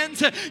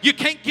hands. You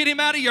can't get Him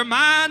out of your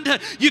mind.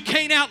 You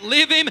can't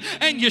outlive Him,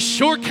 and you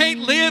sure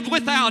can't live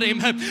without Him.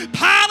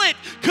 Pilate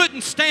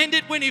couldn't stand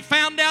it when he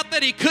found out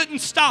that he couldn't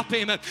stop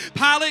Him.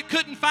 Pilate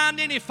couldn't find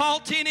any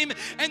fault in Him,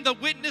 and the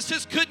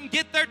witnesses couldn't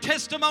get their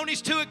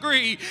testimonies to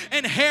agree,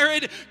 and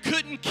Herod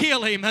couldn't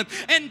kill Him,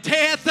 and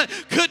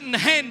death couldn't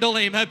handle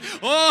Him.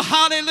 Oh,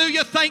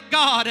 hallelujah, thank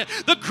God.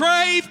 The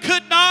grave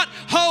could not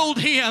hold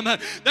Him.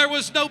 There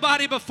was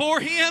nobody before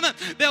Him.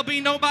 There'll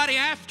be nobody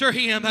after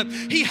Him.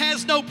 He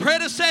has no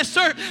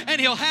predecessor, and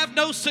He'll have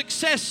no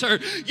successor.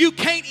 You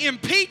can't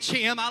impeach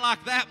Him. I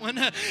like that one.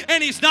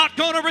 And He's not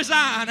going to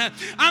resign.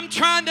 I'm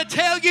trying to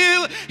tell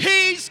you,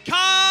 He's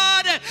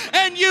God,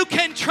 and you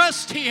can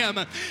trust Him.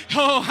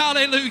 Oh,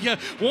 hallelujah.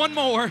 One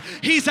more.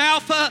 He's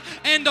Alpha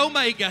and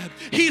Omega.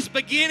 He's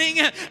beginning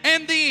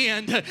and the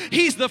end.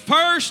 He's the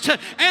first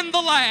and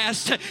the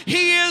last.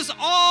 He is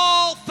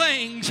all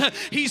things.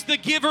 He's the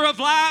giver of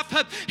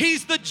life.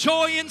 He's the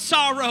joy in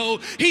sorrow.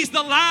 He's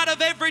the light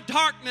of every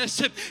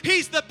darkness.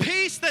 He's the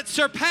peace that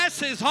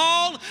surpasses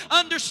all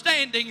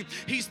understanding.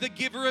 He's the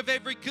giver of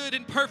every good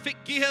and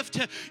perfect gift.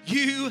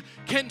 You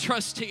can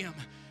trust Him.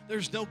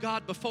 There's no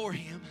God before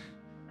Him,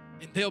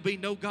 and there'll be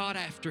no God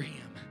after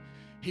Him.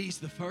 He's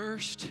the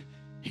first.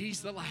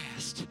 He's the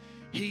last.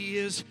 He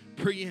is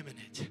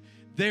preeminent.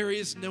 There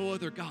is no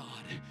other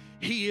God.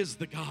 He is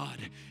the God,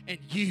 and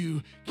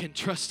you can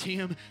trust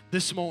Him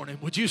this morning.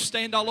 Would you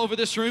stand all over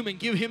this room and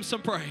give Him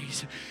some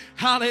praise?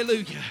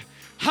 Hallelujah.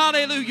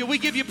 Hallelujah. We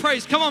give you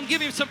praise. Come on,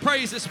 give Him some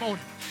praise this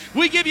morning.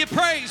 We give you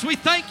praise. We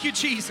thank you,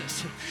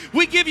 Jesus.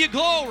 We give you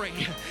glory.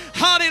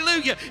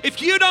 Hallelujah. If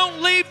you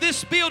don't leave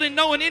this building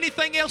knowing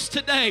anything else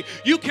today,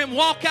 you can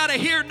walk out of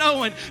here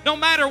knowing no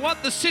matter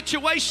what the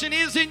situation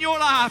is in your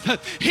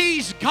life,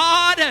 He's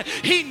God.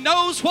 He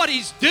knows what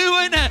He's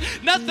doing.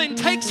 Nothing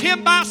takes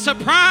Him by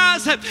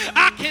surprise.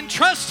 I can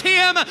trust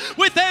Him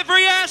with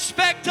every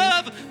aspect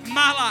of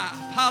my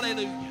life.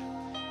 Hallelujah.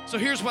 So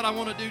here's what I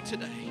want to do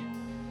today.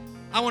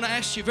 I want to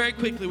ask you very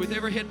quickly, with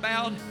every head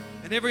bowed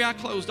and every eye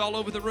closed all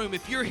over the room,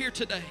 if you're here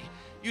today,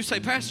 you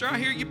say, Pastor, I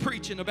hear you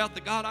preaching about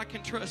the God I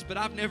can trust, but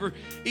I've never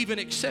even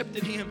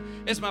accepted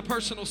Him as my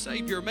personal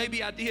Savior.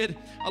 Maybe I did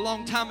a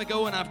long time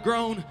ago and I've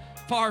grown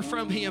far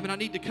from Him and I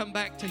need to come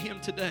back to Him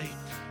today.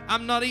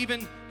 I'm not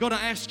even going to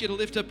ask you to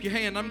lift up your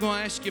hand. I'm going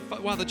to ask you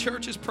while the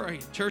church is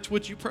praying. Church,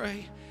 would you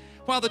pray?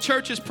 While the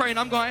church is praying,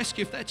 I'm going to ask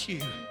you if that's you.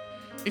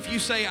 If you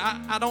say,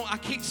 I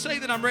can't say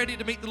that I'm ready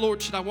to meet the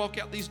Lord. Should I walk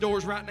out these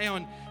doors right now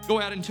and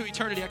go out into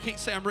eternity? I can't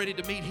say I'm ready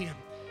to meet Him.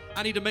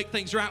 I need to make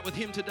things right with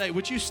Him today.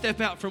 Would you step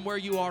out from where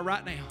you are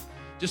right now?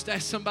 Just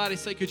ask somebody,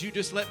 say, could you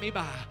just let me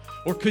by?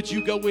 Or could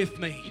you go with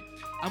me?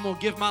 I'm going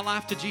to give my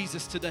life to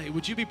Jesus today.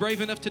 Would you be brave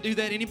enough to do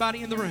that?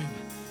 Anybody in the room?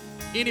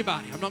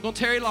 Anybody? I'm not going to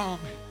tarry long.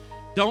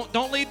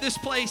 Don't leave this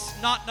place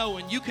not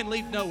knowing. You can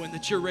leave knowing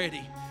that you're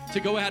ready to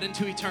go out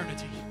into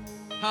eternity.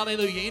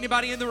 Hallelujah.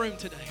 Anybody in the room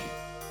today?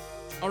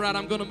 All right,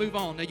 I'm going to move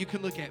on. Now you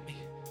can look at me.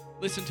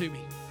 Listen to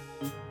me.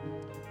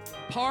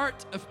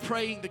 Part of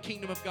praying the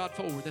kingdom of God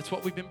forward, that's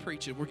what we've been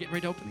preaching. We're getting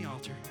ready to open the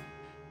altar.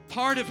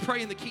 Part of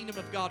praying the kingdom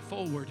of God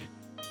forward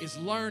is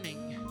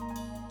learning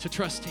to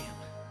trust Him.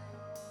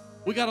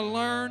 We got to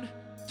learn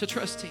to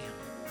trust Him.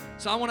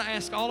 So I want to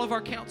ask all of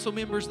our council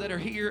members that are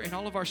here and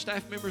all of our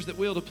staff members that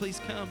will to please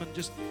come and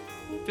just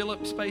fill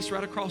up space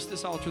right across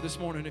this altar this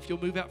morning. If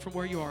you'll move out from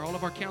where you are, all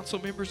of our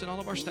council members and all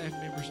of our staff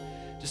members,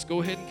 just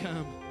go ahead and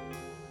come.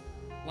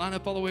 Line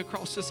up all the way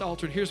across this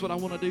altar. And here's what I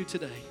want to do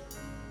today.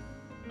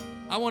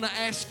 I want to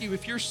ask you,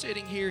 if you're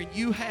sitting here and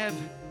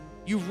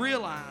you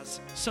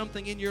realize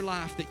something in your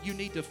life that you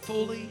need to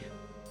fully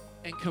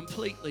and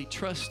completely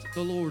trust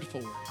the Lord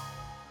for.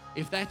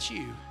 If that's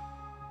you,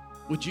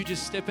 would you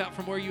just step out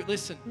from where you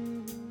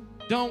listen?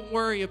 Don't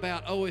worry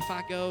about, oh, if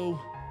I go,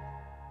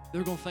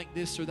 they're going to think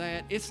this or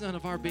that. It's none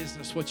of our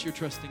business what you're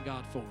trusting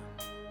God for.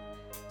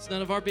 It's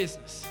none of our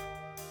business.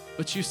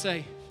 But you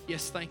say,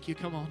 yes, thank you,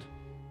 come on.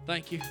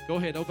 Thank you. Go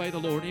ahead, obey the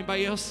Lord.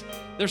 Anybody else?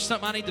 There's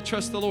something I need to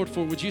trust the Lord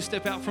for. Would you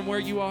step out from where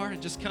you are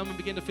and just come and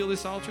begin to fill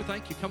this altar?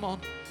 Thank you. Come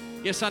on.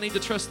 Yes, I need to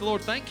trust the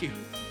Lord. Thank you.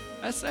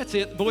 That's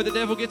it. Boy, the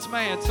devil gets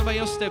mad. Somebody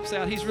else steps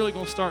out. He's really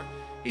going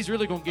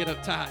to get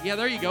uptight. Yeah,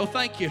 there you go.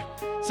 Thank you.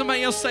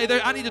 Somebody else say,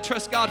 I need to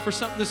trust God for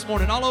something this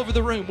morning. All over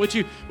the room, would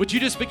you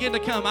just begin to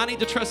come? I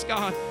need to trust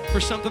God for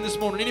something this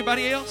morning.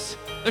 Anybody else?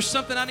 There's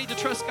something I need to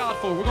trust God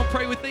for. We're going to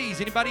pray with these.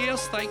 Anybody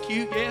else? Thank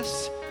you.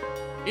 Yes.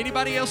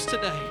 Anybody else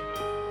today?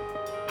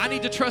 I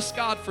need to trust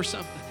God for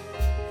something.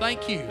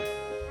 Thank you.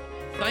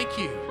 Thank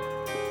you.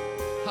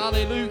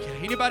 Hallelujah.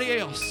 Anybody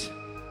else?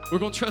 We're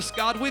going to trust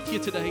God with you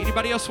today.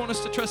 Anybody else want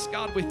us to trust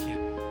God with you?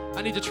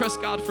 I need to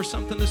trust God for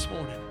something this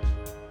morning.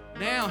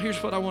 Now,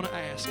 here's what I want to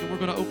ask, and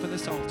we're going to open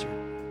this altar.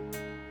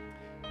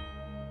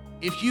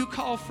 If you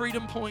call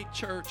Freedom Point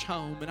Church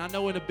home, and I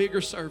know in a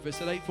bigger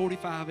service at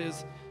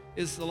 8:45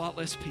 is a lot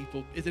less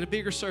people. In a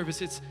bigger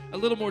service, it's a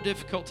little more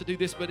difficult to do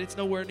this, but it's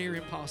nowhere near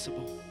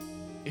impossible.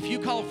 If you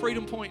call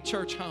Freedom Point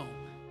Church home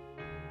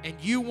and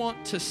you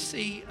want to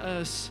see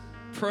us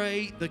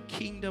pray the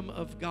kingdom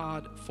of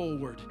God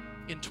forward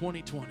in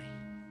 2020,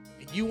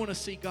 and you want to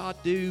see God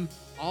do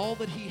all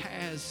that He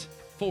has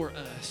for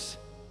us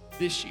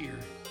this year,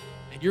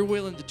 and you're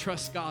willing to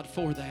trust God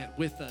for that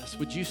with us,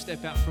 would you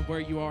step out from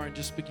where you are and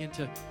just begin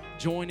to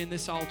join in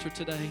this altar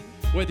today?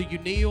 Whether you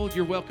kneel,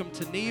 you're welcome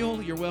to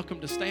kneel. You're welcome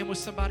to stand with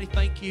somebody.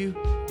 Thank you.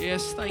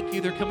 Yes, thank you.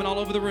 They're coming all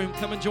over the room.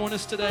 Come and join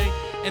us today.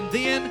 And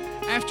then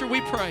after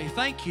we pray,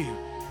 thank you.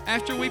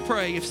 After we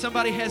pray, if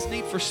somebody has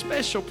need for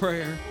special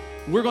prayer,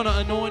 we're going to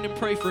anoint and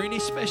pray for any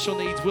special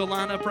needs. We'll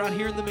line up right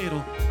here in the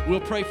middle. We'll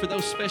pray for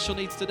those special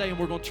needs today, and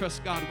we're going to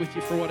trust God with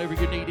you for whatever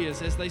your need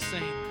is. As they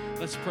sing,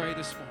 let's pray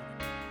this morning.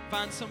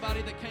 Find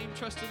somebody that came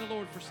trusting the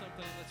Lord for something,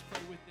 and let's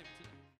pray with them.